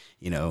like,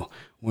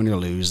 win or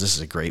lose, this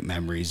is a great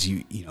memories.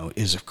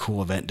 Is a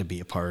cool event to be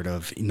a part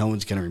of. No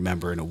one's going to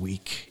remember in a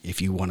week if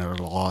you won or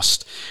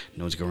lost.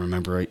 No one's going to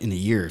remember in a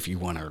year if you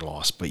won or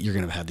lost. But you're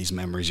going to have these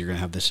memories. You're going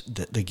to have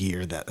the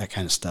gear, that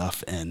kind of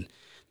stuff, and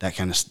that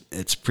kind of.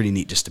 It's pretty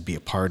neat just to be a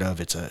part of.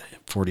 It's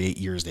 48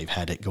 years they've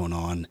had it going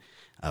on.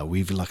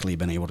 We've luckily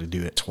been able to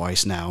do it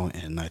twice now,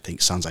 and I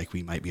think sounds like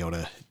we might be able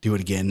to do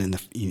it again in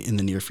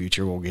the near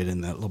future. We'll get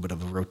in a little bit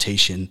of a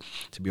rotation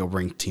to be able to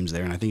bring teams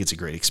there, and I think it's a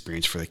great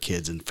experience for the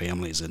kids and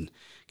families, and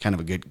kind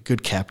of a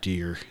good cap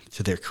to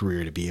their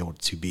career to be able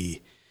to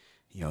be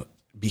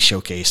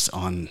showcased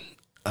on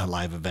a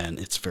live event.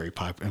 It's very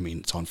popular. I mean,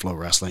 it's on Flow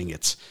Wrestling.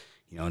 It's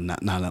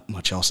not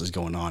much else is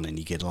going on, and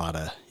you get a lot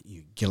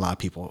of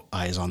people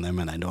eyes on them.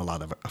 And I know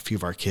a few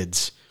of our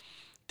kids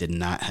did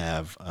not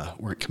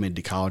weren't committed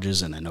to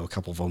colleges, and I know a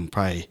couple of them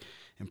probably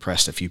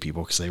impressed a few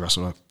people because they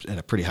wrestled up at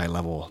a pretty high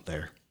level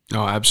there.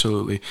 No,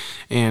 absolutely.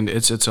 And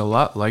it's a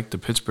lot like the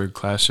Pittsburgh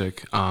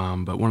Classic,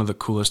 but one of the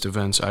coolest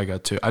events I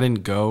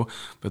didn't go,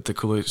 but the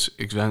coolest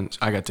event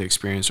I got to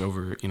experience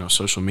over,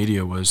 social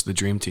media was the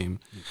Dream Team.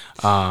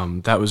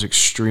 That was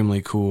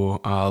extremely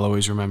cool. I'll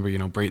always remember,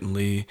 Brayton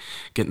Lee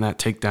getting that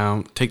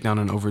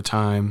takedown in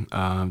overtime.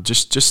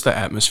 Just the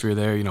atmosphere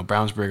there,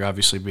 Brownsburg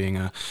obviously being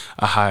a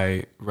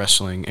high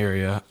wrestling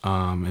area,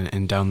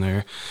 and down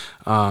there.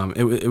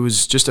 It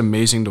was just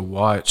amazing to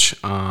watch.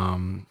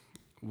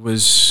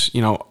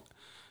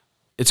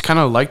 It's kind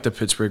of like the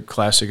Pittsburgh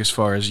Classic as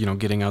far as,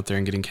 getting out there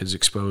and getting kids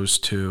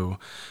exposed to,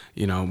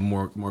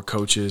 more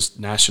coaches,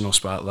 national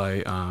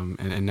spotlight,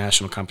 and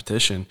national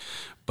competition.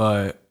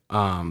 But,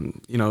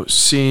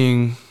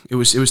 seeing it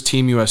was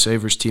Team USA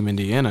versus Team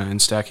Indiana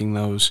and stacking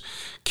those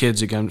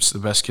kids against the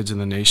best kids in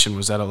the nation.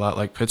 Was that a lot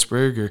like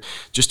Pittsburgh? Or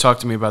just talk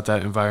to me about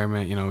that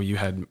environment. You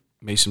had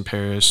Mason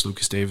Paris,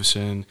 Lucas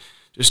Davison,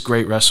 just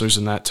great wrestlers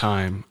in that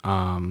time.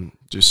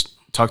 Just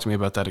talk to me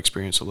about that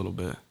experience a little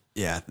bit.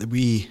 Yeah,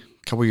 a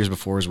couple years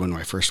before is when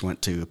I first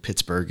went to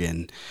Pittsburgh,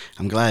 and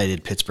I'm glad I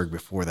did Pittsburgh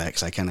before that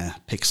because I kind of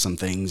picked some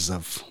things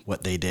of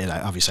what they did.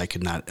 I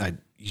could not.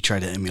 You try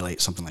to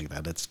emulate something like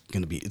that,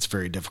 it's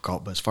very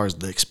difficult. But as far as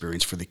the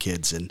experience for the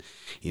kids, and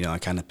I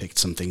kind of picked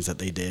some things that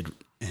they did,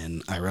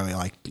 and I really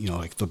liked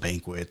like the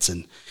banquets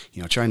and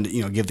trying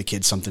to give the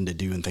kids something to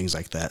do and things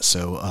like that.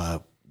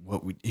 So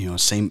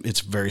same.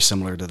 It's very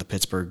similar to the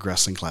Pittsburgh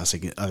Wrestling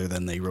Classic, other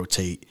than they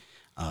rotate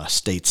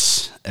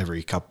states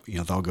every couple.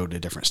 They'll go to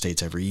different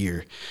states every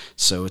year.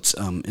 So it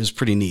was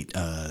pretty neat.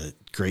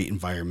 Great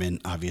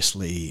environment,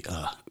 obviously.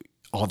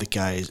 All the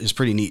guys, it's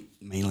pretty neat,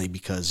 mainly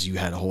because you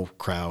had a whole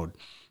crowd,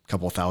 a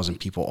couple thousand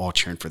people all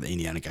cheering for the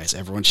Indiana guys.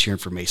 Everyone's cheering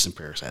for Mason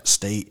Paris at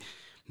state.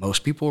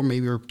 Most people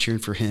maybe were cheering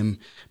for him,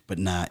 but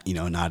not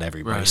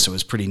everybody. Right. So it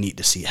was pretty neat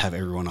to have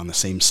everyone on the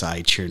same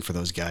side cheering for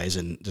those guys.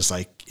 And just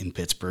like in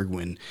Pittsburgh,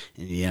 when an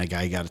Indiana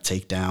guy got a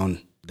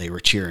takedown, they were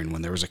cheering.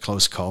 When there was a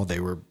close call, they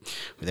were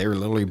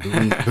literally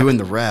booing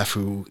the ref,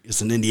 who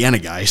is an Indiana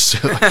guy. So,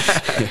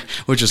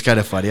 which was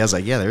kind of funny. I was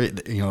like, yeah,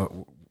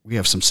 we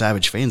have some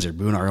savage fans there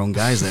booing our own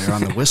guys there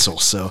on the whistle.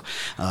 So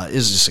it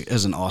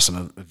was an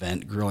awesome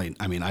event. Really,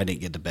 I mean, I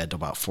didn't get to bed till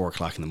about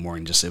 4:00 in the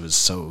morning. It was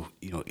so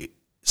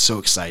so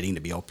exciting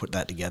to be able to put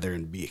that together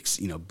and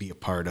be a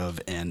part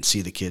of and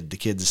see the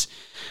kids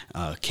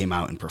came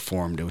out and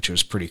performed, which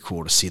was pretty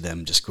cool to see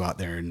them just go out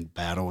there and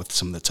battle with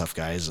some of the tough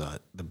guys.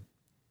 The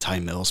Ty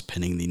Mills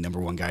pinning the number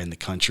one guy in the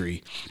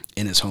country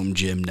in his home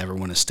gym, never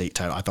won a state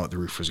title. I thought the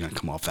roof was going to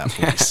come off that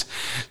place.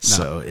 No.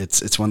 So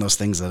it's one of those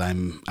things that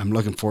I'm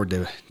looking forward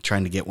to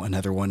trying to get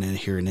another one in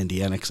here in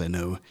Indiana, because I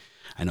know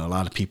a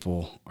lot of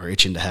people are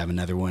itching to have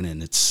another one,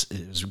 and it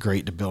was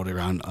great to build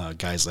around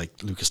guys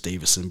like Lucas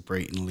Davison,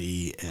 Brayton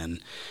Lee, and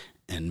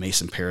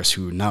Mason Paris,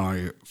 who not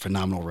only are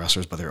phenomenal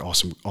wrestlers, but they're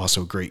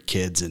also great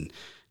kids, and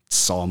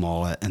saw them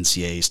all at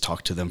NCAs,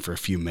 talked to them for a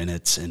few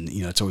minutes, and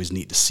it's always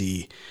neat to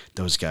see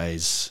those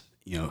guys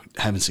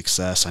having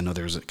success. I know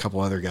there's a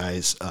couple other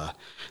guys,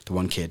 the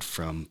one kid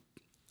from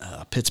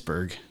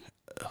Pittsburgh,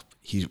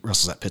 he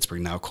wrestles at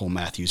Pittsburgh now, Cole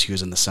Matthews. He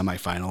was in the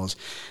semifinals,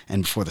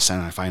 and before the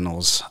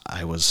semifinals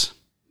I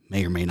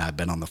may or may not have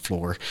been on the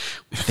floor.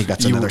 I think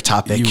that's another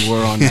topic. You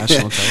were on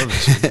national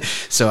television.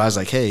 So I was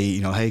like,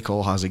 hey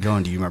Cole, how's it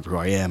going? Do you remember who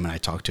I am? And I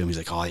talked to him. He's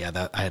like, oh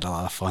yeah, I had a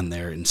lot of fun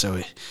there. And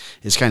so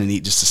it's kind of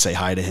neat just to say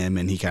hi to him,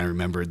 and he kind of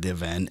remembered the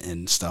event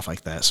and stuff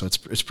like that. So it's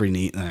pretty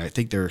neat. And I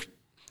think there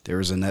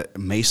was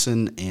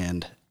Mason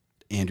and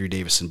Andrew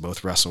Davison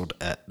both wrestled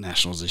at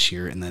nationals this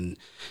year, and then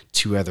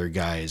two other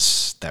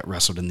guys that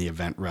wrestled in the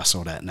event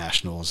wrestled at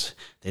nationals.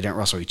 They didn't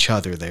wrestle each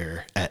other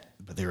there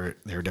but they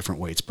were different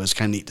weights. But it's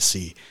kind of neat to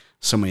see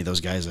so many of those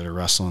guys that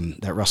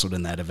wrestled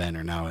in that event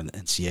are now in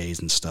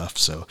NCAAs and stuff.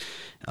 So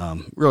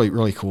really,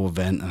 really cool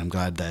event. And I'm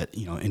glad that,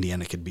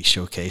 Indiana could be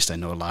showcased. I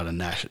know a lot of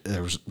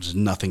there was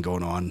nothing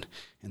going on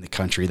in the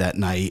country that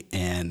night,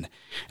 and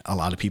a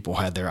lot of people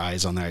had their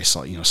eyes on there. I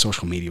saw,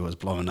 social media was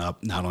blowing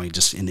up, not only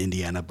just in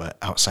Indiana, but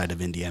outside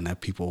of Indiana.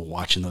 People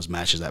watching those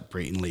matches. That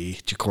Brayton Lee,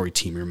 Ja'Cory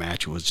Teamer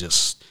match was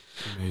just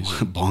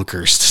amazing.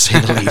 Bonkers, to say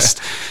the least.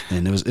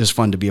 And it was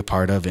fun to be a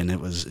part of, and it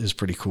was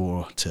pretty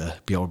cool to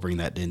be able to bring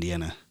that to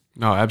Indiana.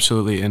 No,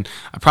 absolutely. And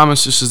I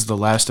promise this is the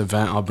last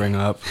event I'll bring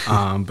up,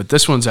 but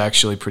this one's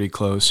actually pretty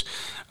close,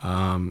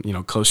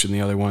 closer than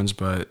the other ones.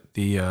 But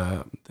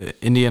the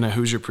Indiana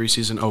Hoosier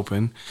Preseason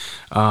Open,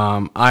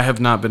 I have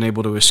not been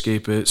able to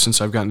escape it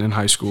since I've gotten in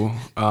high school.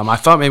 I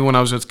thought maybe when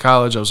I was at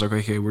college, I was like,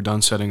 okay, we're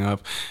done setting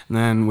up. And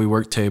then we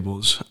worked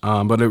tables.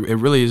 But it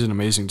really is an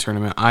amazing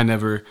tournament. I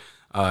never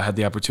had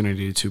the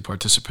opportunity to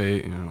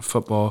participate.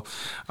 Football,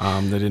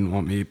 they didn't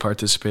want me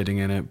participating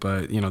in it,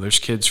 but there's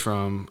kids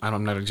from,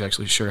 I'm not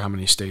exactly sure how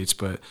many states,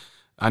 but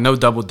I know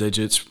double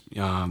digits.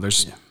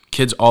 There's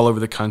kids all over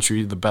the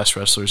country. The best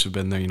wrestlers have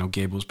been there.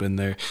 Gable's been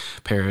there,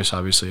 Paris,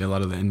 obviously, a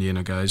lot of the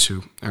Indiana guys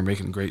who are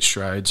making great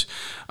strides.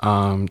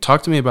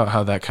 Talk to me about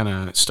how that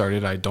kind of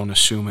started. I don't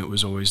assume it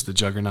was always the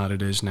juggernaut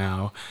it is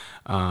now,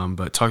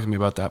 but talk to me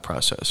about that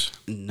process.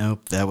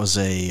 Nope, that was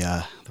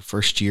the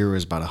first year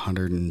was about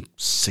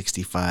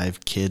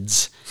 165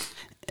 kids,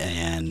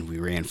 and we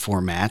ran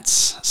 4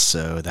 mats.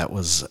 So that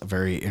was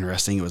very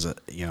interesting. It was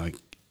I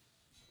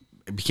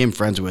became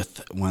friends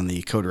with one of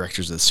the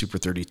co-directors of Super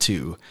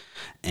 32,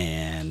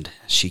 and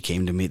she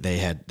came to me. They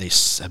have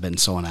been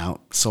sold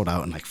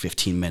out in like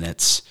 15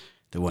 minutes.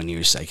 The one year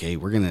she's like, hey,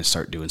 we're going to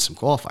start doing some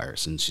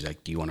qualifiers. And she's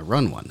like, do you want to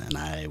run one? And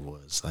I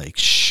was like,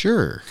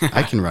 sure,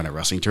 I can run a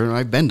wrestling tournament.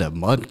 I've been to a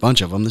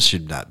bunch of them. This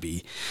should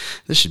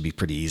be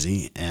pretty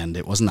easy. And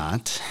it was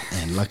not.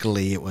 And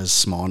luckily it was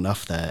small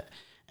enough that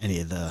any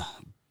of the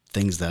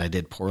things that I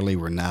did poorly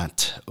were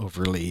not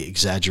overly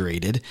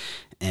exaggerated.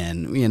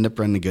 And we ended up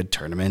running a good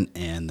tournament.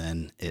 And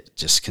then it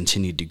just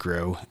continued to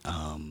grow.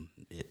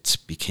 It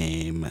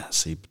became,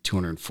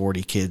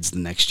 240 kids the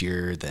next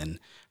year, then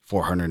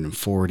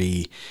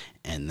 440,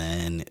 and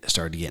then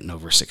started getting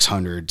over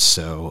 600.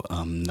 So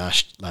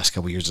last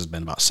couple of years has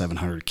been about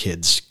 700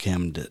 kids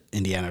came to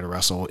Indiana to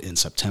wrestle in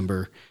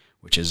September,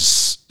 which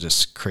is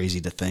just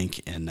crazy to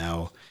think. And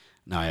now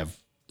I have,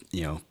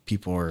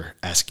 people are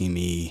asking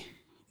me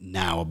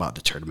now about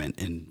the tournament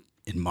in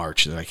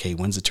March. They're like, hey,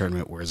 when's the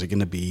tournament? Where is it going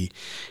to be?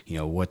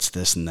 What's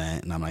this and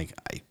that? And I'm like,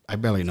 I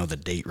barely know the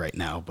date right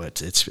now,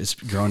 but it's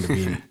grown to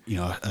be,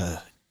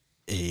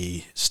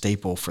 a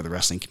staple for the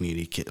wrestling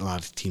community. A lot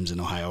of teams in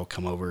Ohio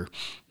come over.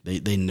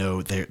 They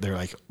know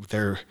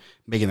they're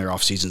making their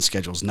off-season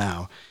schedules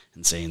now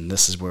and saying,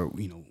 this is where,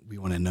 we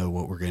want to know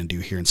what we're going to do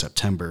here in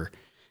September,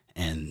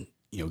 and,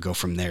 go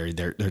from there.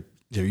 They're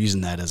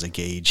using that as a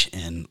gauge.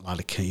 And a lot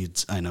of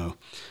kids, I know,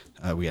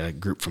 we had a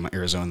group from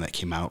Arizona that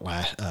came out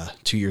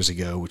 2 years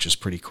ago, which was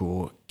pretty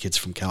cool. Kids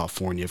from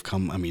California have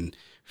come. I mean,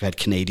 we've had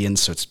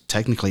Canadians, so it's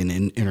technically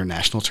an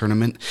international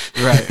tournament.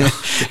 Right.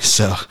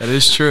 So that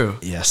is true.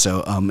 Yeah.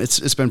 So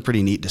it's been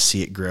pretty neat to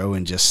see it grow,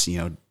 and just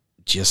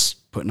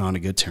putting on a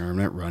good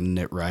tournament, running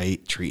it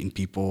right, treating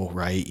people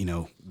right.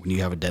 When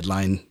you have a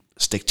deadline,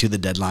 stick to the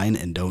deadline,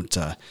 and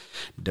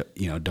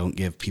don't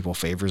give people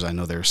favors. I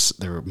know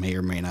there may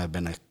or may not have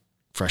been a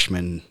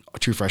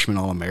true freshman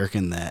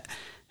All-American that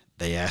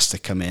they asked to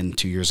come in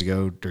 2 years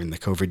ago during the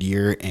COVID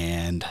year,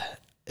 and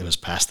it was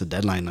past the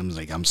deadline. I was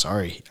like, I'm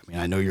sorry. I mean,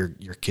 I know your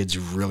kid's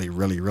really,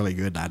 really, really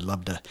good, and I'd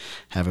love to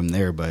have him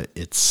there, but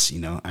it's,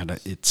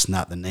 it's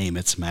not the name.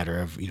 It's a matter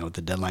of,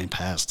 the deadline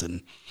passed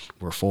and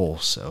we're full.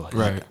 So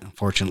right.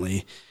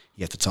 Unfortunately,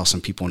 you have to tell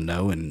some people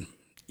no. And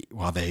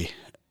while they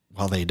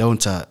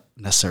don't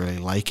necessarily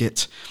like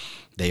it,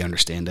 they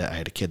understand it. I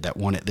had a kid that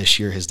won it this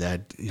year. His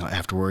dad,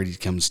 afterward, he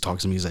comes,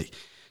 talks to me. He's like,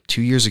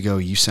 2 years ago,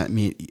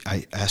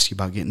 I asked you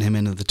about getting him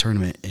into the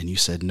tournament, and you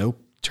said, nope,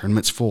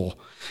 tournament's full.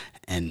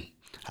 And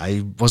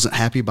I wasn't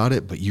happy about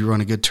it, but you run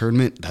a good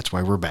tournament. That's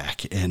why we're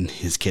back. And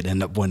his kid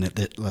ended up winning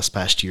it last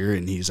past year.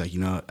 And he's like,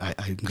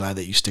 I'm glad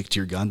that you stick to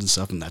your guns and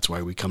stuff. And that's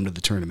why we come to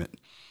the tournament.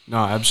 No,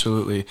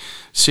 absolutely.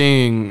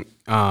 Seeing,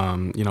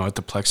 at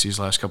the Plex these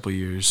last couple of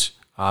years,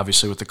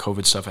 obviously with the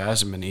COVID stuff, it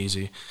hasn't been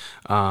easy.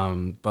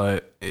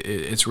 But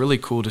it's really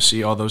cool to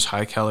see all those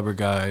high caliber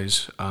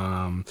guys,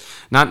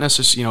 not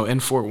necessarily,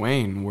 in Fort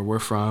Wayne where we're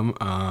from,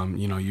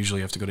 usually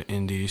you have to go to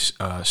Indy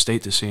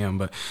State to see them,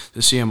 but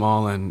to see them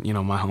all in,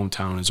 my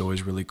hometown is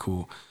always really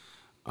cool.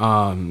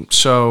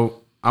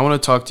 So I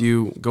want to talk to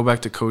you, go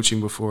back to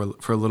coaching for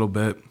a little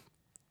bit.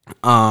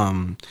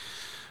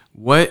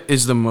 What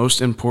is the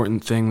most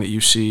important thing that you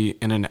see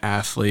in an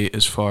athlete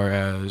as far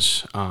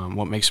as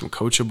what makes them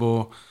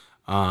coachable?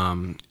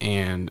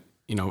 And,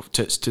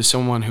 to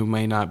someone who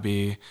may not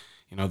be,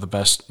 the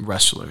best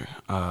wrestler,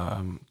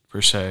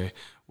 per se,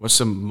 what's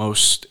the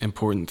most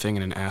important thing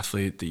in an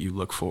athlete that you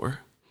look for?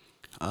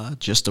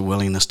 Just a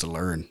willingness to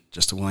learn,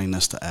 just a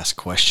willingness to ask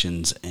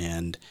questions,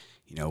 and,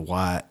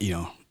 why,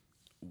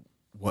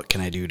 what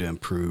can I do to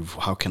improve?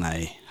 How can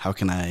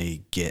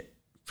I get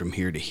from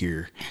here to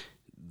here?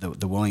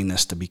 The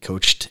willingness to be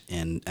coached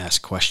and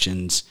ask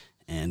questions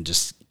and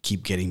just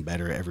keep getting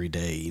better every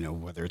day,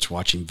 whether it's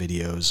watching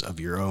videos of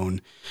your own,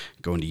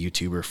 going to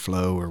YouTube or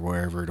Flow or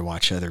wherever to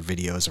watch other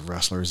videos of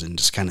wrestlers, and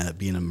just kind of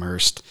being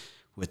immersed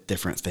with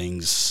different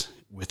things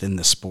within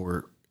the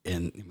sport.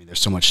 And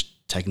there's so much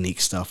technique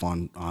stuff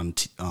on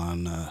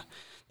the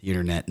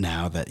internet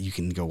now that you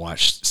can go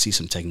see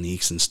some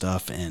techniques and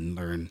stuff and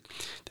learn.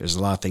 There's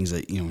a lot of things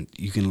that,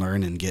 you can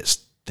learn and get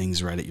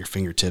things right at your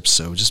fingertips.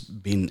 So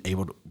just being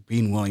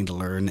willing to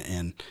learn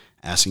and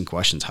asking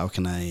questions. How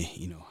can I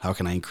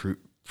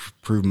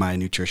improve my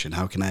nutrition?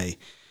 How can I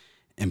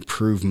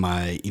improve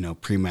my,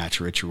 pre-match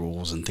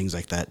rituals and things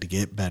like that to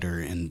get better?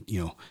 And,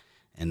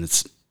 and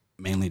it's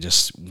mainly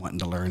just wanting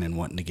to learn and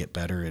wanting to get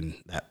better, and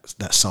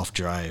that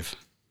self-drive.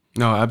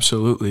 No,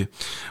 absolutely.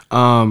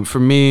 For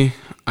me,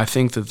 I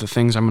think that the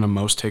things I'm going to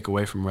most take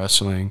away from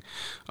wrestling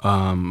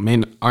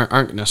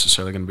aren't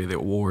necessarily going to be the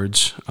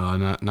awards,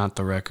 not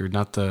the record,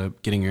 not the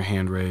getting your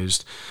hand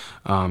raised.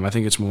 I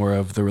think it's more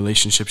of the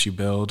relationships you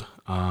build.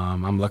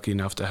 I'm lucky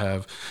enough to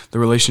have the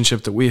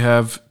relationship that we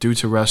have due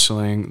to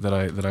wrestling that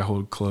I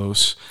hold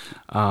close.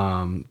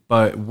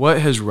 But what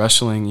has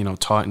wrestling,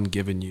 taught and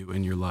given you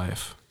in your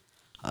life?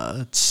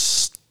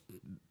 It's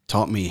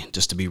taught me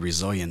just to be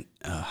resilient.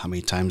 How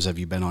many times have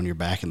you been on your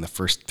back in the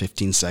first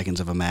 15 seconds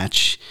of a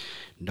match,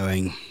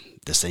 knowing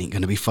this ain't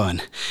going to be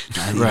fun.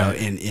 Right.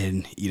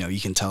 And you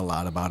can tell a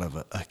lot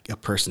about a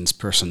person's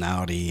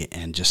personality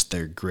and just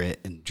their grit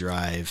and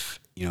drive.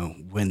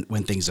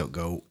 When things don't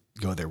go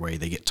their way,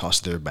 they get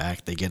tossed to their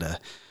back.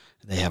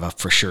 They have a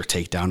for sure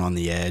takedown on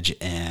the edge,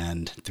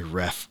 and the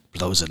ref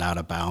blows it out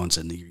of bounds,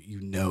 and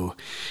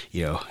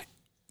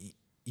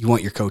you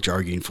want your coach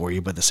arguing for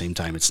you, but at the same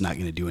time, it's not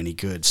going to do any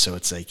good. So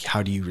it's like,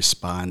 how do you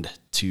respond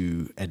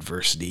to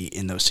adversity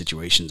in those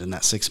situations? In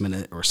that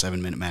 6-minute or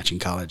 7-minute match in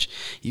college,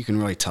 you can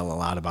really tell a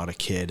lot about a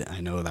kid. I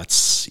know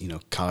that's,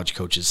 college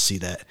coaches see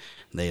that.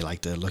 They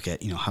like to look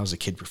at, how's a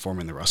kid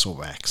performing the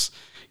wrestlebacks?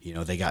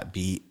 They got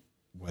beat,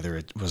 whether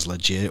it was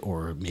legit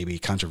or maybe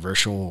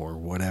controversial or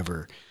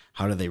whatever.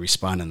 How do they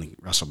respond in the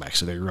wrestleback?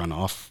 So they run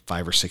off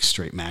 5 or 6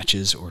 straight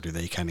matches, or do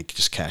they kind of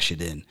just cash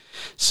it in?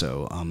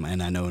 So,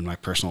 and I know in my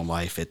personal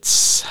life,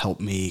 it's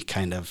helped me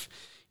kind of,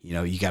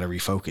 you got to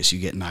refocus. You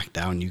get knocked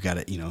down, you got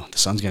to, the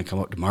sun's going to come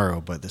up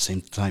tomorrow, but at the same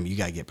time, you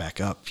got to get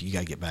back up. You got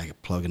to get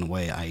back plugging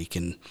away. I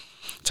can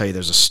tell you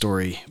there's a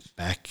story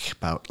back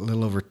about a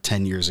little over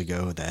 10 years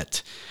ago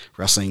that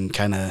wrestling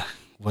kind of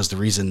was the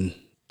reason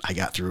I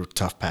got through a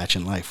tough patch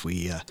in life.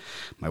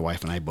 My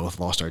wife and I both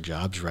lost our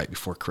jobs right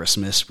before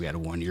Christmas. We had a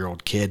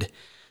 1-year-old kid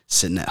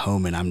sitting at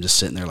home, and I'm just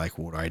sitting there like,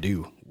 what do I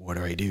do? What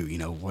do I do?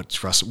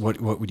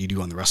 What would you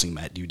do on the wrestling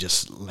mat? Do you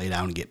just lay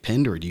down and get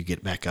pinned, or do you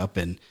get back up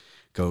and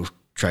go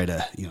try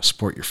to,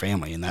 support your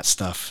family? And that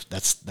stuff,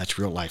 that's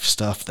real life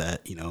stuff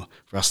that,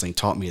 wrestling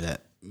taught me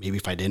that maybe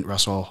if I didn't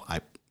wrestle,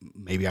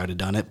 maybe I would have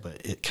done it,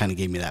 but it kind of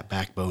gave me that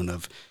backbone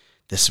of,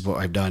 this is what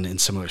I've done in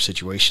similar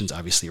situations.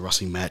 Obviously, a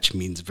wrestling match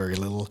means very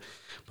little,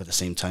 but at the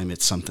same time,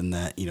 it's something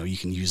that, you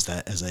can use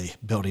that as a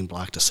building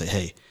block to say,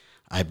 hey,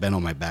 I've been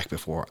on my back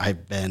before.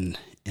 I've been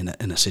in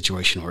a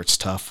situation where it's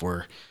tough,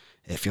 where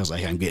it feels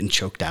like I'm getting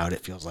choked out.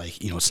 It feels like,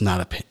 it's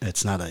not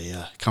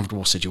a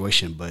comfortable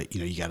situation, but,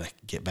 you got to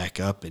get back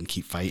up and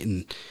keep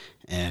fighting.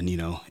 And,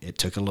 it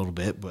took a little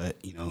bit, but,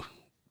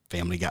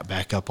 family got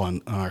back up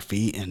on our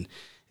feet, and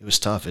it was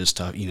tough. It was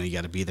tough. You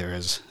got to be there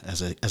as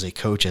a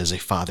coach, as a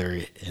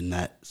father in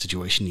that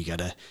situation. You got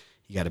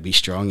to be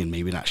strong and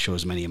maybe not show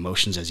as many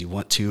emotions as you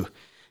want to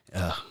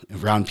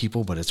around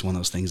people. But it's one of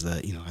those things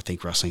that, I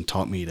think wrestling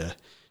taught me to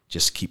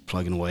just keep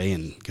plugging away,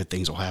 and good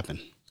things will happen.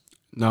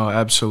 No,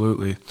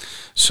 absolutely.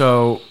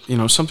 So,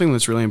 something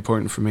that's really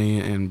important for me,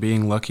 and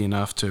being lucky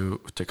enough to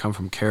come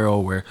from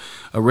Carroll, where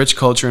a rich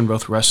culture in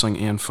both wrestling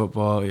and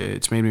football,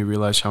 it's made me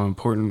realize how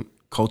important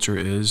culture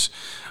is,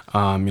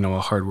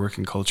 a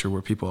hardworking culture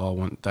where people all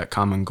want that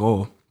common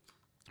goal.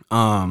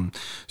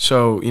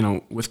 So,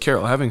 with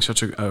Carroll having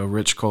such a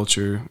rich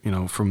culture,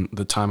 from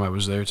the time I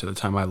was there to the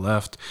time I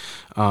left,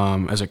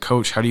 as a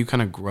coach, how do you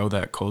kind of grow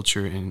that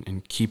culture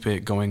and keep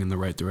it going in the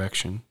right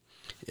direction?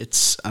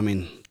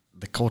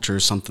 The culture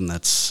is something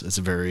that's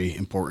very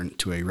important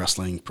to a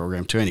wrestling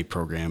program, to any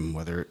program,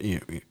 whether,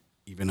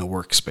 even a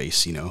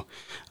workspace,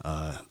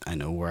 I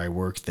know where I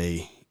work,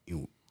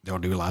 they'll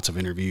do lots of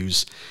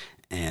interviews,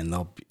 and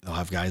they'll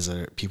have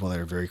people that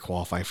are very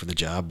qualified for the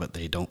job, but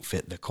they don't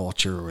fit the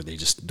culture, or they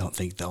just don't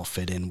think they'll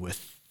fit in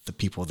with the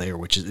people there,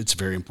 it's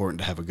very important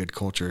to have a good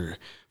culture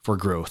for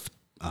growth,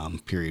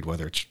 period,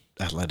 whether it's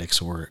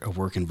athletics or a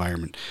work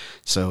environment.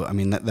 So,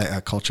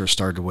 that culture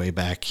started way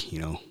back,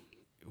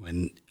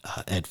 when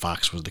Ed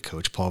Fox was the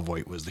coach, Paul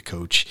Voigt was the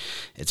coach.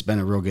 It's been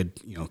a real good,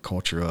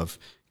 culture of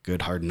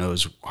good,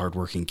 hard-nosed,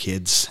 hard-working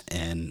kids,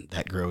 and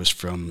that grows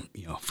from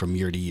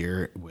year to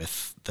year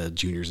with the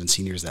juniors and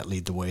seniors that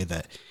lead the way.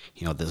 That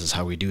this is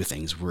how we do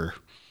things.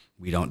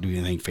 We don't do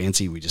anything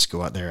fancy. We just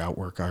go out there,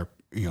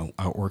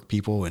 outwork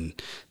people,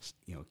 and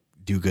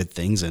do good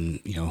things, and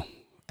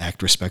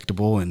act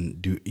respectable,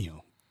 and do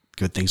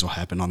good things will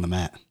happen on the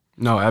mat.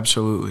 No,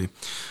 absolutely.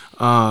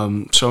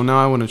 So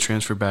now I want to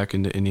transfer back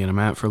into Indiana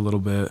Mat for a little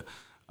bit.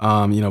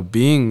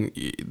 Being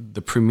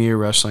the premier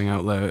wrestling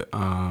outlet,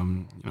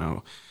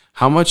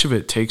 how much of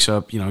it takes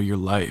up, your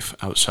life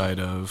outside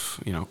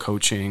of,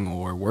 coaching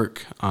or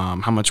work?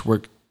 How much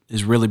work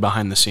is really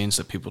behind the scenes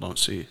that people don't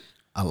see?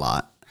 A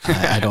lot.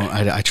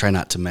 I try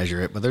not to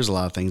measure it, but there's a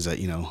lot of things that,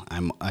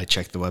 I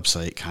check the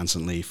website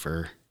constantly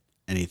for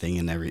anything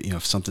and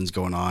if something's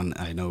going on.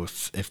 I know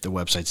if the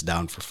website's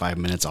down for 5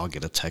 minutes, I'll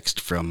get a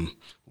text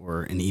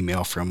or an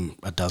email from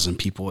a dozen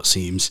people, it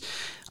seems.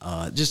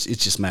 It's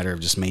just a matter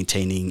of just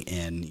maintaining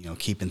and,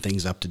 keeping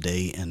things up to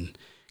date and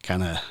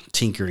kind of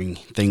tinkering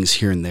things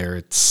here and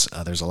there.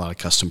 There's a lot of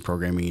custom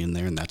programming in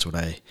there, and that's what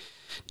I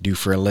do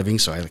for a living.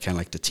 So I kind of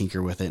like to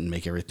tinker with it and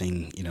make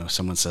everything,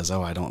 someone says,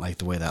 oh, I don't like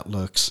the way that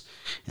looks.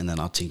 And then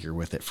I'll tinker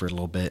with it for a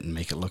little bit and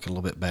make it look a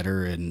little bit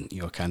better and,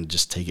 kind of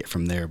just take it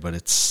from there. But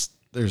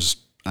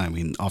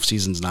off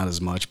season's not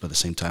as much, but at the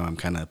same time, I'm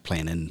kind of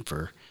planning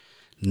for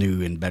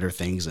new and better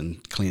things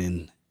and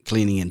cleaning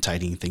and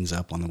tidying things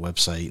up on the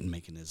website and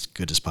making it as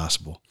good as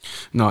possible.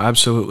 No,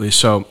 absolutely.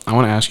 So I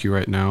want to ask you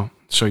right now,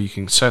 so you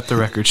can set the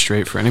record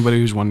straight for anybody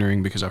who's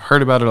wondering, because I've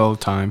heard about it all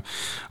the time,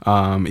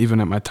 even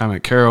at my time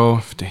at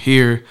Carroll, to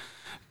hear,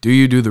 Do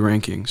you do the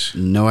rankings?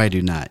 No, I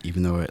do not,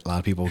 even though a lot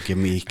of people give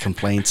me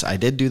complaints. I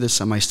did do the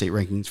semi-state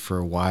rankings for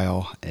a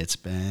while. It's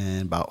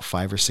been about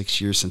 5 or 6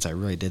 years since I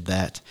really did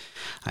that.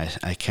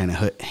 I kind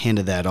of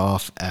handed that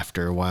off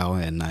after a while,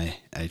 and I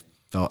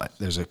felt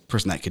there's a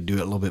person that could do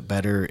it a little bit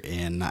better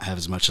and not have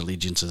as much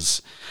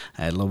allegiances.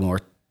 I had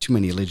too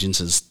many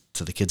allegiances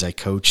to the kids I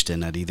coached,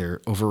 and I'd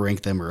either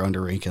overrank them or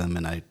underrank them,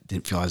 and I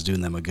didn't feel I was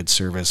doing them a good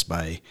service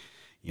by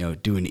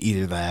doing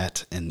either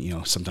that,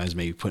 and sometimes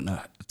maybe putting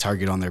a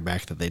target on their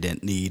back that they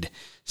didn't need.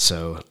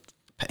 So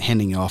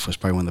handing it off was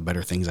probably one of the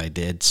better things I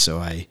did. So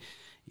I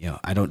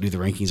don't do the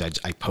rankings.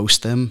 I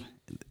post them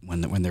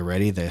when they're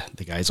ready. The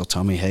guys will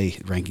tell me, hey,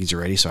 rankings are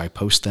ready. So I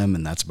post them,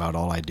 and that's about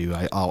all I do.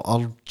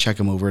 I'll check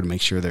them over to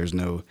make sure there's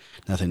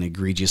nothing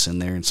egregious in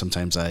there. And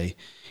sometimes I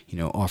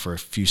offer a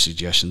few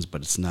suggestions,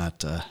 but it's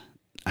not.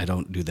 I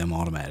don't do them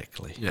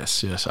automatically.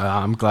 Yes.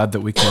 I'm glad that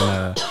we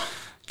can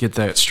get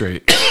that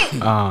straight.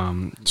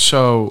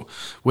 So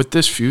with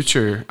this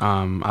future,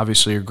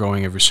 obviously you're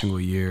growing every single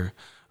year.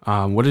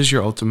 What is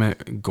your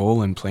ultimate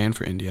goal and plan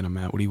for Indiana,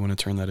 Matt? What do you want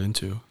to turn that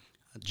into?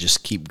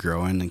 Just keep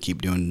growing and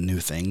keep doing new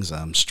things.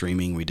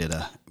 Streaming, we did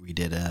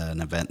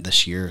an event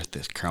this year at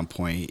the Crown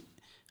Point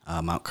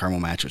Mount Carmel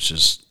match, which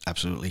is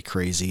absolutely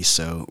crazy.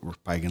 So we're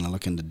probably going to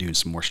look into doing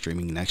some more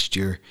streaming next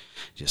year,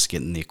 just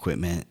getting the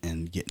equipment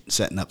and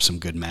setting up some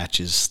good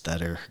matches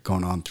that are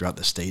going on throughout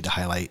the state to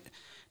highlight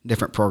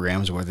different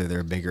programs, whether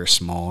they're big or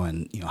small,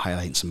 and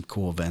highlighting some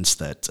cool events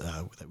that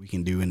we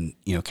can do, and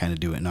kind of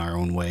do it in our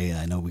own way.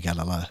 I know we got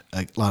a lot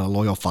of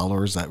loyal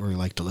followers that really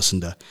like to listen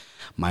to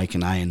Mike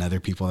and I and other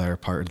people that are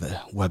part of the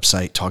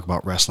website talk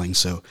about wrestling.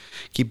 So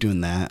keep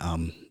doing that.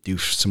 Do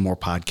some more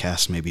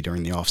podcasts maybe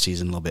during the off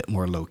season, a little bit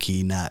more low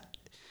key, not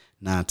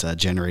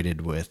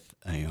generated with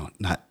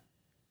not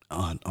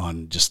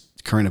on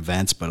just current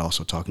events, but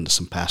also talking to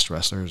some past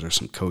wrestlers or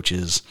some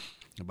coaches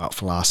about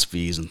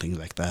philosophies and things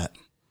like that.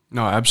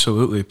 No,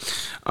 absolutely.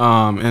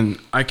 And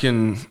I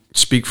can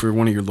speak for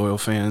one of your loyal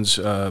fans,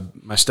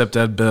 my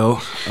stepdad, Bill.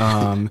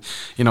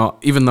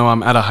 Even though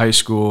I'm out of high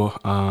school,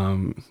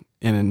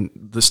 and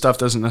the stuff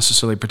doesn't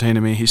necessarily pertain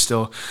to me, he's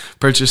still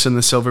purchasing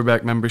the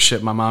Silverback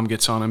membership. My mom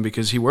gets on him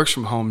because he works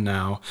from home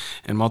now,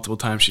 and multiple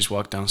times she's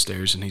walked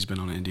downstairs and he's been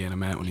on Indiana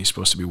Mat when he's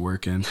supposed to be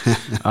working.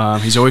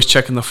 He's always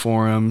checking the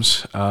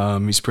forums.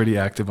 He's pretty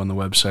active on the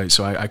website,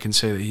 so I can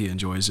say that he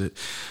enjoys it.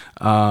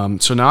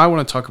 So now I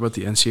want to talk about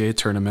the NCAA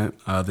tournament,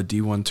 the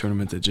D1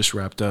 tournament that just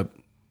wrapped up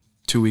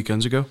 2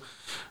 weekends ago.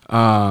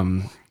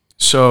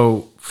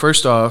 So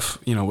first off,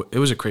 it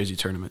was a crazy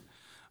tournament.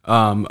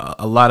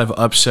 A lot of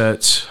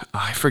upsets.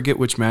 I forget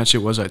which match it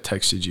was. I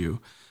texted you,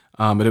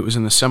 but it was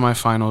in the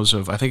semifinals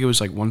of, I think it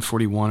was like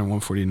 141 or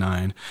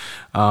 149.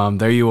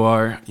 There you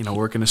are,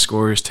 working a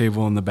scorer's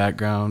table in the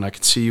background. I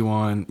could see you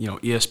on,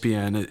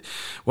 ESPN.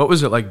 What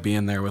was it like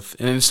being there with?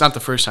 And it's not the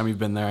first time you've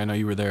been there. I know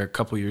you were there a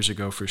couple years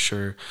ago for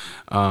sure.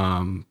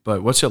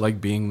 But what's it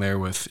like being there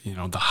with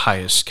the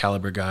highest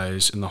caliber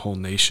guys in the whole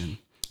nation?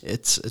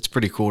 It's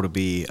pretty cool to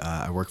be.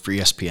 I work for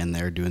ESPN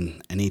there,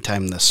 doing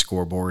anytime the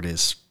scoreboard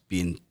is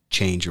being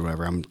changed or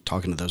whatever, I'm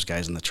talking to those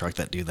guys in the truck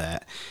that do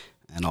that,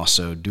 and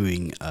also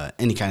doing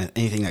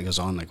anything that goes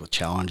on, like with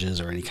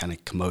challenges or any kind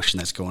of commotion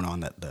that's going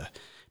on that the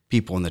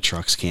people in the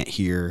trucks can't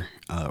hear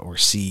or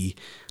see.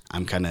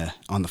 I'm kind of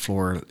on the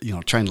floor,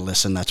 trying to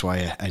listen. That's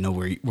why I know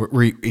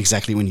where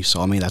exactly when you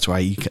saw me. That's why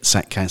you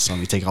kind of saw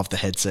me take off the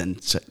headset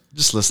and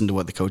just listen to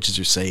what the coaches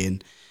are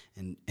saying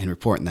and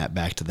reporting that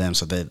back to them,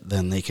 so that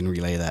then they can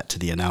relay that to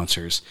the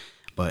announcers.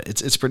 But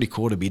it's pretty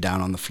cool to be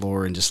down on the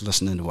floor and just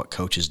listening to what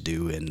coaches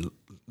do and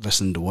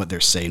listening to what they're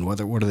saying. What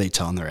are they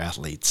telling their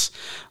athletes?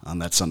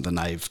 That's something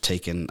I've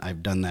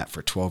done that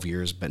for 12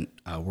 years, been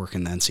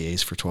working the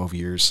NCAAs for 12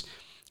 years.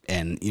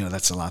 And,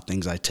 that's a lot of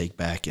things I take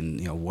back.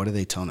 And, what are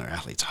they telling their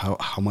athletes? How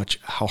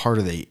hard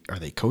are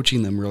they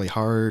coaching them really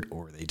hard,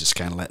 or are they just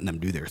kind of letting them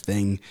do their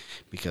thing?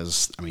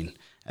 Because,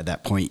 at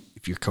that point,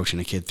 if you're coaching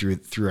a kid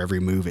through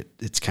every move,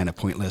 it's kind of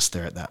pointless.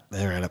 They're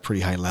at a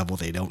pretty high level.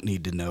 They don't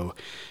need to know,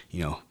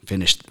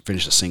 finish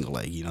a single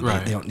leg.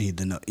 Right. They don't need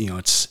to know.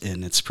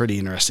 It's pretty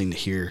interesting to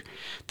hear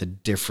the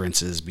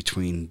differences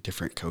between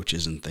different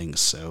coaches and things.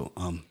 So,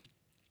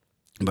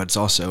 but it's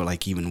also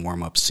like even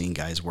warm ups, seeing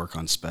guys work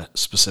on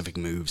specific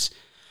moves.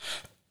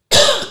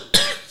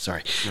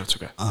 Sorry, no, it's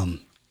okay.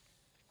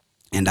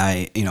 And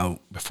I,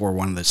 before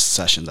one of the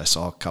sessions, I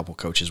saw a couple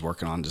coaches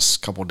working on just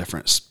a couple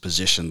different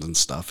positions and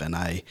stuff. And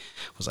I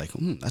was like,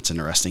 that's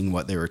interesting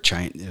what they were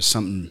trying. There's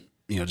something,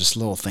 just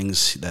little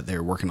things that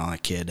they're working on a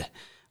kid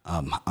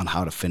on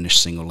how to finish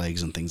single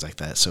legs and things like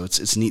that. So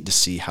it's neat to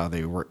see how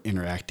they were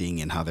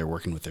interacting and how they're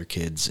working with their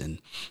kids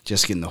and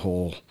just getting the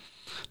whole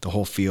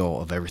feel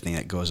of everything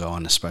that goes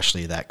on,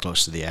 especially that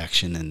close to the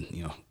action.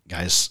 And,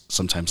 guys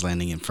sometimes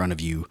landing in front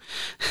of you,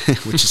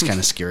 which is kind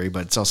of scary,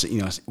 but it's also,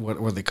 what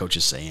are the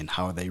coaches saying?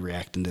 How are they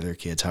reacting to their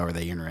kids? How are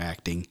they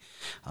interacting?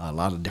 A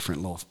lot of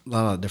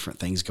different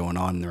things going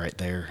on right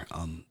there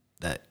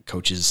that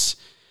coaches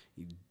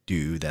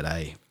do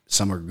that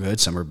some are good,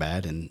 some are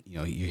bad. And,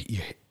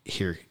 you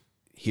hear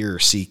hear or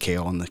see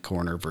Kale in the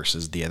corner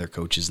versus the other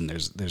coaches, and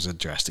there's a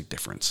drastic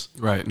difference.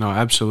 Right. No,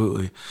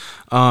 absolutely.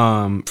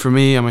 For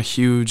me, I'm a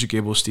huge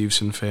Gable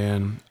Steveson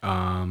fan,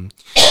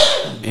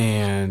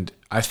 and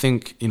I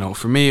think,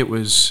 for me it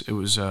was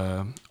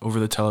over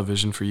the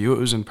television. For you, it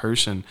was in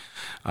person.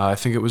 I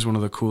think it was one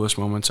of the coolest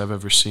moments I've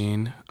ever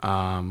seen.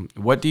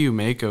 What do you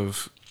make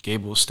of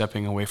Gable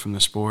stepping away from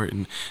the sport,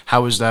 and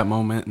how was that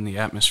moment and the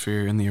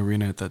atmosphere in the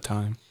arena at that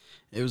time?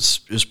 It was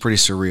pretty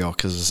surreal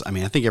because, I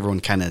think everyone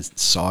kind of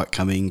saw it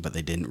coming, but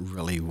they didn't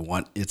really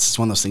it's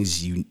one of those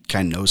things you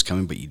kind of know is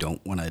coming, but you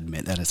don't want to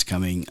admit that it's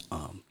coming.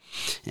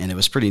 And it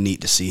was pretty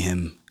neat to see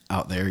him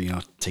out there,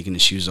 taking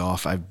his shoes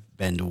off. I've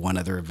been to one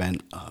other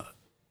event,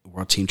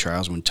 World Team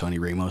Trials, when Tony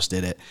Ramos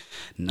did it.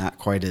 Not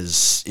quite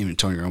as,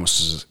 Tony Ramos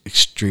is an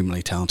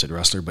extremely talented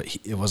wrestler, but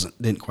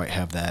didn't quite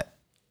have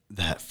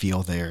that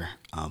feel there.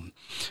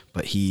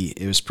 But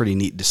it was pretty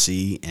neat to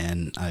see,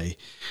 and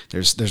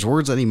there's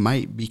words that he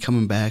might be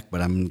coming back,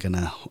 but I'm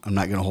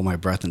not gonna hold my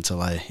breath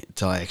until I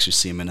actually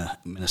see him in a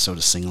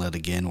Minnesota singlet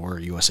again, or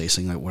a USA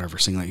singlet, whatever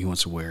singlet he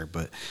wants to wear.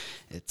 But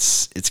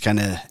it's kind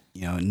of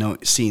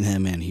seeing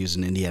him, and he was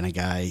an Indiana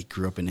guy,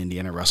 grew up in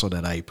Indiana, wrestled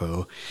at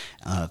IPO,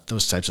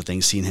 those types of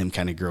things. Seeing him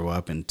kind of grow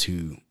up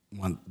into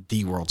one of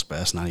the world's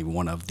best, not even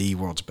one of the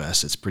world's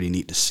best. It's pretty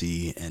neat to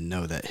see and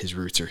know that his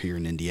roots are here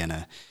in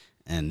Indiana.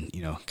 And,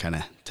 kind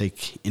of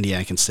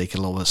Indiana can take a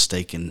little bit of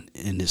stake in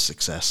his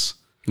success.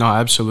 No,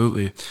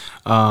 absolutely.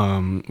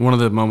 One of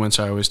the moments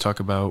I always talk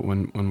about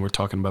when we're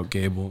talking about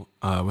Gable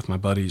with my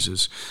buddies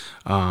is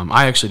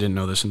I actually didn't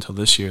know this until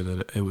this year,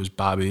 that it was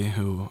Bobby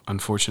who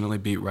unfortunately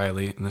beat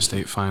Riley in the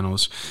state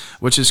finals,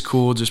 which is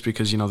cool just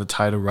because, the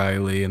tie to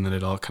Riley, and then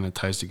it all kind of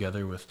ties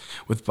together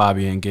with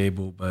Bobby and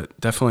Gable. But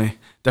definitely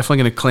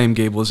going to claim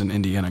Gable as an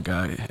Indiana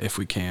guy if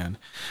we can.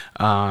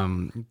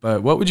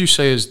 But what would you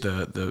say is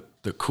the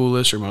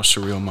coolest or most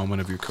surreal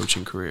moment of your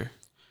coaching career?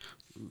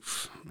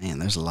 Oof, man,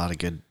 there's a lot of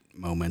good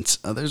moments.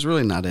 There's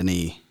really not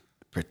any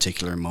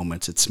particular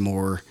moments. It's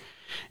more,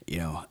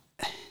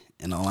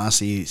 in all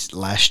honesty,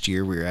 last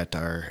year we were at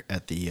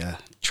the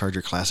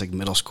Charger Classic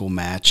middle school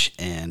match,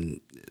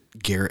 and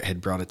Garrett had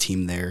brought a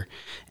team there,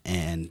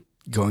 and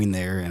going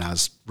there, and I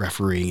was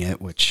refereeing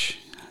it, which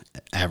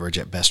average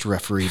at best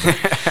referee,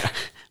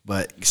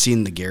 but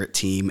seeing the Garrett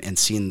team and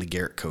seeing the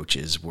Garrett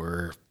coaches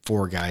were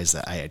 4 guys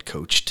that I had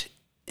coached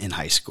in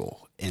high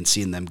school, and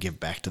seeing them give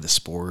back to the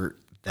sport,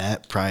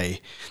 that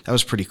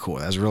was pretty cool.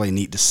 That was really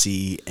neat to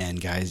see. And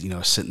guys,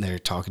 sitting there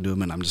talking to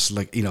them, and I'm just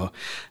like,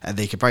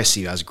 they could probably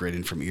see I was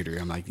grinning from ear to ear.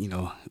 I'm like,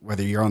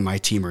 whether you're on my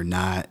team or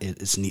not,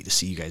 it's neat to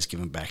see you guys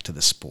giving back to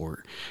the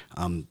sport.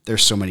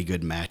 There's so many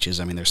good matches.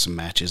 There's some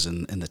matches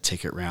in the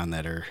ticket round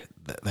that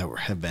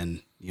have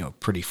been,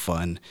 pretty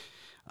fun.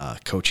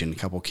 Coaching a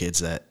couple kids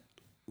that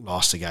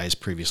lost to guys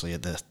previously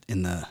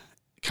in the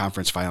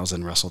conference finals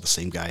and wrestle the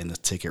same guy in the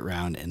ticket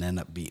round and end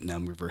up beating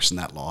them, reversing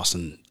that loss,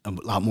 and a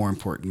lot more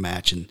important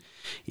match. And,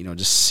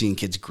 just seeing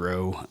kids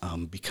grow,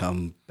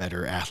 become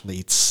better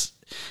athletes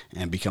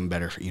and become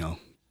better,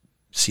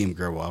 see them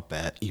grow up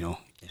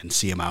and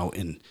see them out.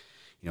 And,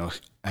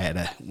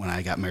 when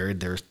I got married,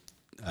 there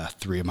were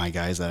 3 of my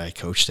guys that I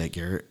coached at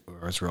Garrett, or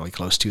I was really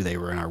close to, they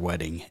were in our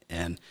wedding,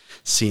 and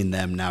seeing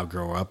them now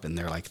grow up, and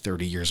they're like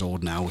 30 years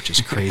old now, which is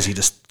crazy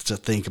to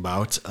think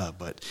about.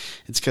 But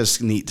it's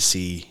because neat to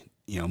see,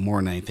 more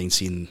than anything,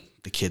 seeing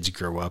the kids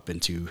grow up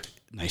into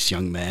nice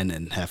young men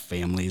and have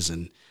families,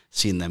 and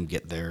seeing them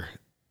get their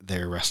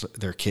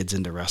kids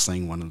into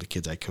wrestling. One of the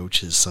kids I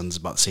coach, his son's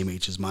about the same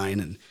age as mine,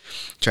 and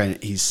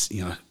he's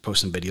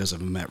posting videos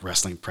of him at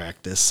wrestling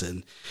practice,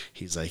 and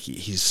he's like,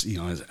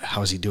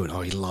 how's he doing?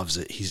 Oh, he loves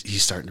it.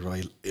 He's starting to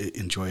really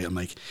enjoy it. I'm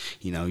like,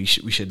 we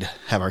should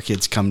have our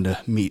kids come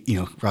to meet,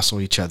 wrestle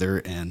each other.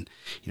 And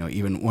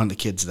even one of the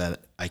kids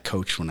that I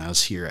coached when I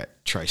was here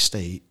at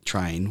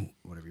Trine,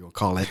 whatever you want to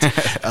call it,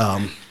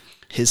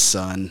 his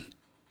son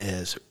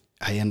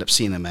I ended up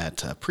seeing him at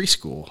that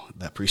preschool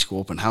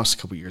open house a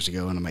couple years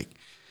ago, and I'm like,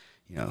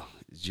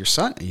 is your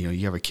son,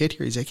 you have a kid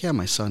here? He's like, yeah,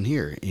 my son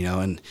here,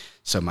 and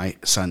so my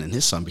son and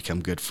his son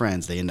become good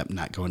friends. They end up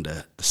not going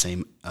to the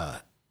same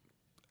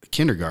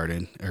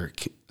kindergarten or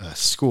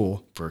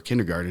school for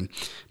kindergarten,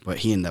 but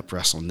he ended up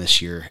wrestling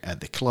this year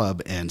at the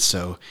club. And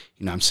so,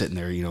 I'm sitting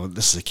there,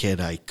 this is a kid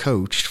I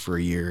coached for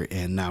a year,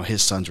 and now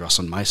his son's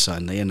wrestling my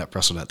son. They end up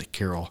wrestling at the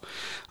Carroll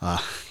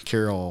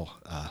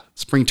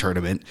spring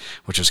tournament,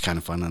 which was kind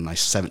of fun, a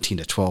nice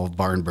 17-12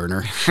 barn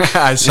burner.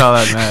 I saw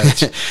that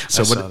match.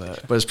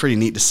 But it's pretty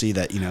neat to see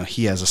that,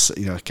 he has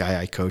a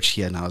guy I coached,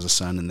 he now has a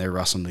son, and they're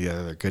wrestling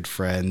together. They're good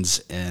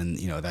friends. And,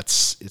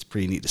 it's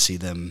pretty neat to see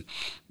them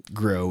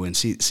grow and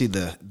see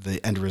the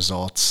end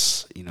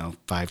results,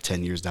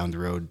 5-10 years down the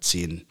road,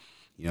 seeing,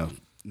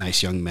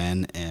 nice young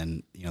men.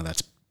 And,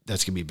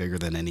 that's going to be bigger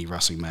than any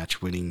wrestling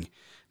match, winning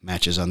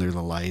matches under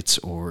the lights,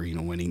 or,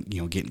 winning,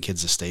 getting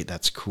kids to state.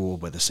 That's cool.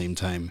 But at the same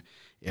time,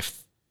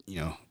 if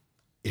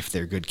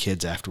they're good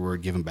kids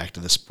afterward, giving back to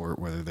the sport,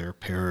 whether they're a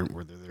parent,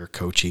 whether they're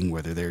coaching,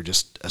 whether they're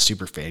just a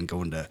super fan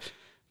going to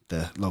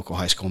the local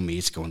high school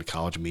meets, going to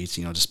college meets,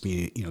 just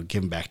being,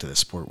 giving back to the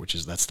sport,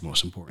 that's the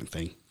most important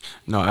thing.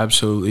 No,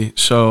 absolutely.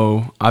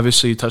 So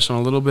obviously you touched on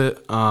a little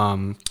bit.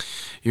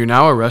 You're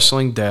now a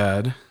wrestling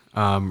dad.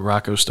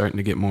 Rocco's starting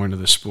to get more into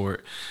the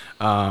sport.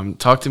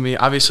 Talk to me.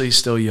 Obviously he's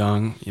still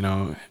young,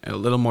 a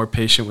little more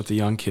patient with the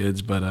young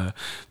kids, but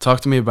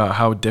talk to me about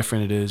how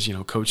different it is,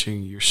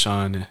 coaching your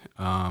son.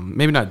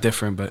 Maybe not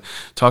different, but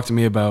talk to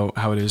me about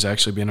how it is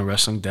actually being a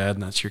wrestling dad,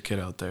 and that's your kid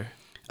out there.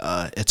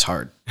 It's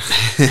hard.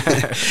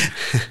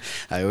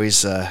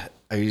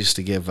 I used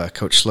to give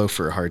Coach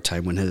Slofer a hard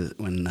time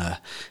when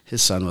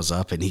his son was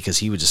up, and because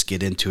he would just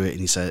get into it, and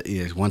he said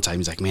one time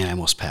he's like, "Man, I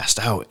almost passed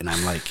out," and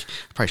I'm like,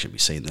 I probably shouldn't be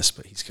saying this,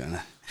 but he's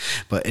gonna.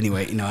 But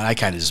anyway, and I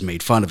kind of just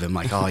made fun of him,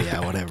 like, "Oh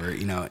yeah, whatever,"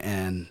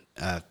 And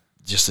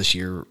just this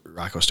year,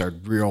 Rocco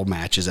started real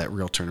matches at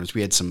real tournaments.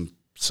 We had some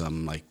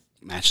like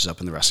matches up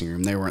in the wrestling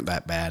room. They weren't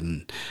that bad,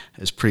 and it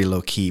was pretty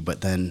low key.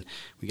 But then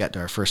we got to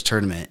our first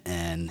tournament,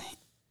 and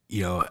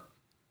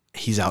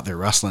he's out there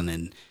wrestling,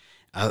 and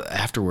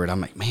afterward,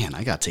 I'm like, man,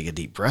 I got to take a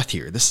deep breath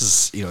here. This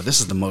is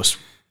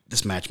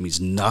this match means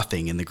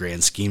nothing in the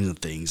grand scheme of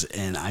things,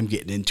 and I'm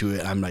getting into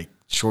it. I'm like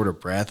short of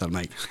breath. I'm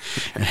like,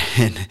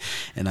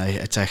 and I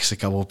text a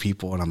couple of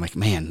people, and I'm like,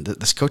 man,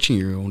 this coaching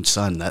your own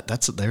son,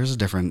 that's a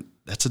different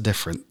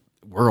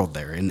world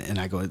there. And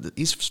I go,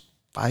 he's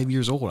 5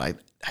 years old.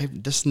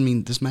 This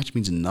match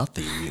means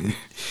nothing. And,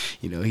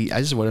 I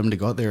just want him to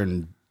go out there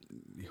and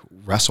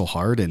wrestle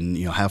hard and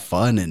have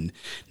fun, and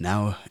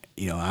now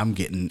I'm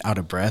getting out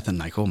of breath and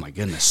like, oh my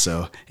goodness.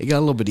 So it got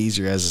a little bit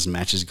easier as his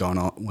matches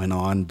went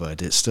on,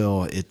 but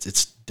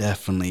it's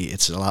definitely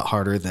a lot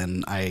harder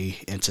than I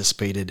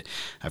anticipated.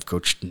 I've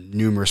coached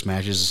numerous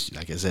matches,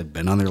 like I said,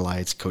 been under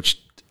lights, coached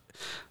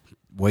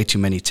way too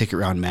many ticket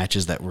round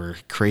matches that were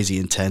crazy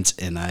intense,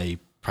 and I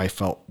probably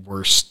felt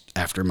worse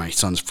after my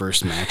son's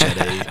first match at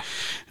a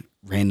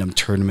random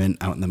tournament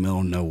out in the middle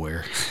of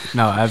nowhere.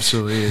 No,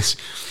 absolutely. It's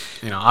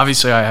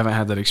obviously I haven't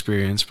had that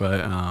experience,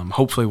 but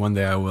hopefully one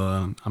day I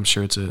will. I'm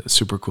sure it's a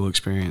super cool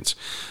experience.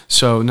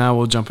 So now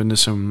we'll jump into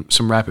some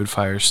rapid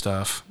fire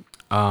stuff.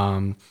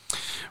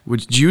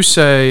 Would you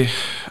say,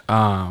 okay,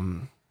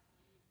 I'm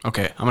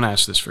going to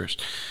ask this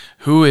first.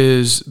 Who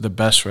is the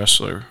best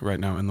wrestler right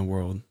now in the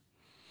world?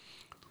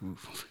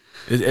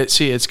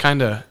 It's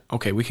kind of,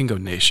 okay, we can go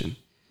nation,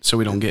 so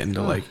we don't get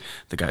into like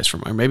the guys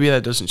from, or maybe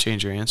that doesn't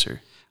change your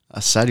answer.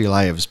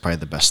 Sadyulayev is probably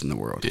the best in the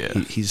world. Yeah.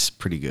 He's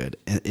pretty good.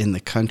 In the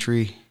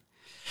country,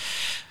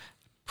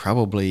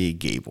 probably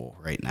Gable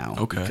right now.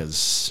 Okay.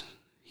 Because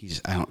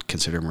I don't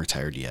consider him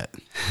retired yet.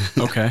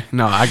 Okay.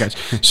 No, I got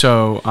you.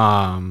 So,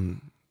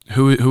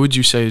 who would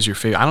you say is your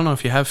favorite? I don't know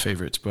if you have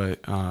favorites, but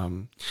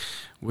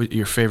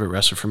your favorite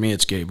wrestler? For me,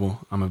 it's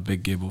Gable. I'm a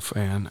big Gable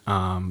fan.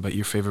 But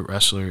your favorite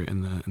wrestler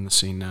in the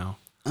scene now?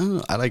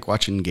 I like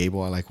watching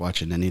Gable. I like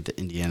watching any of the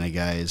Indiana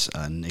guys.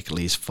 Nick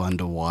Lee's fun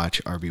to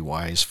watch.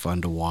 RBY is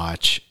fun to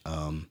watch.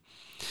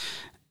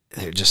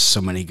 There are just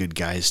so many good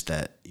guys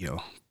that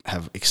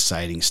have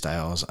exciting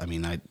styles. I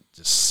mean,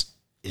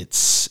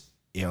 it's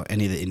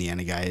any of the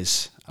Indiana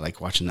guys. I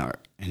like watching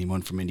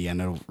anyone from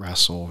Indiana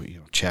wrestle.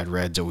 Chad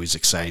Red's always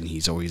exciting.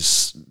 He's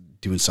always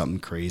doing something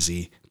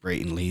crazy.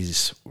 Brayton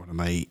Lee's one of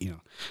my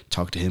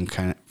talk to him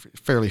kind of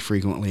fairly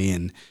frequently,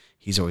 and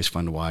he's always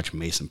fun to watch.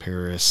 Mason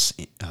Paris,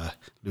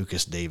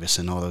 Lucas Davis,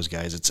 and all those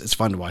guys. It's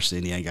fun to watch the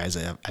Indiana guys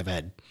that I've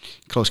had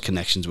close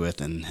connections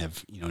with and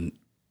have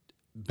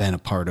been a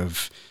part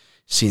of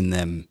seeing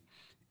them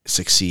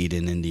succeed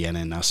in Indiana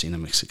and now seeing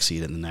them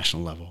succeed at the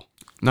national level.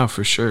 No,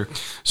 for sure.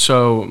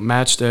 So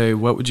match day,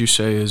 what would you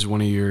say is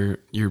one of your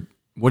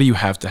what do you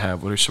have to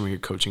have? What are some of your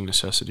coaching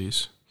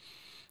necessities?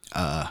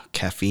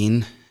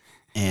 Caffeine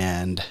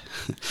and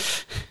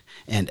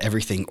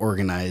everything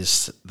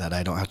organized that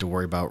I don't have to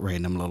worry about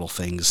random little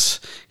things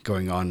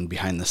going on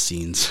behind the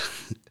scenes.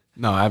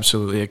 No,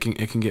 absolutely. It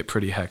can get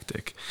pretty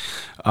hectic.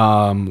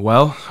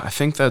 Well, I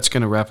think that's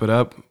going to wrap it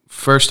up.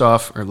 First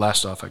off, or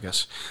last off, I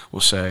guess we'll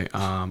say,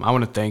 I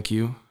want to thank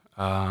you.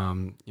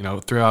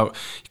 Throughout,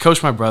 you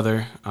coached my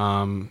brother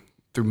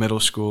through middle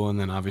school, and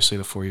then obviously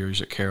the 4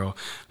 years at Carroll.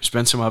 There's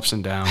been some ups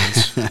and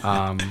downs,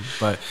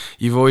 but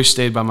you've always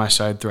stayed by my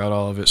side throughout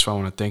all of it, so I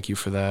want to thank you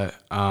for that.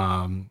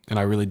 And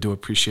I really do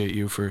appreciate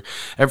you for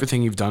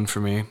everything you've done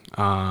for me.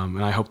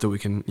 And I hope that we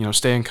can,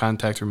 stay in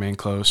contact, remain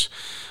close,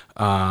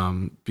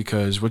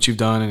 because what you've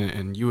done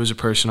and you as a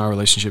person, our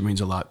relationship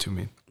means a lot to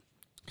me.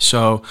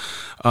 So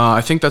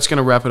I think that's going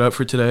to wrap it up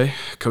for today.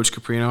 Coach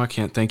Caprino, I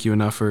can't thank you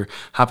enough for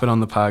hopping on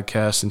the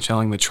podcast and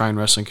telling the Trine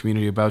Wrestling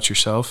community about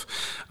yourself.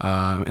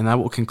 And that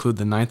will conclude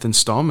the 9th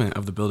installment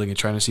of the Building a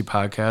Trinity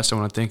podcast. I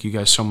want to thank you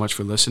guys so much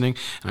for listening,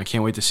 and I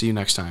can't wait to see you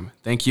next time.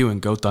 Thank you,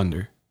 and go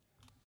Thunder.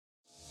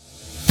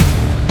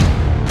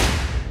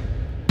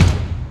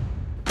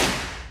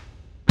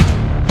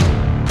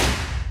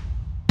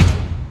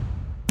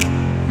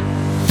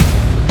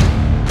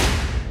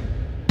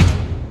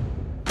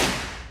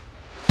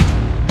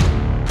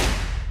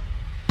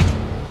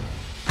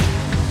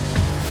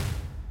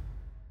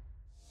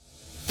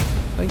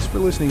 Thanks for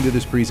listening to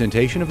this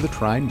presentation of the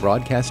Trine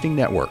Broadcasting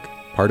Network,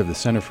 part of the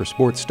Center for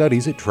Sports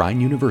Studies at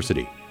Trine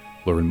University.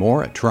 Learn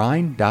more at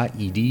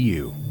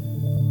trine.edu.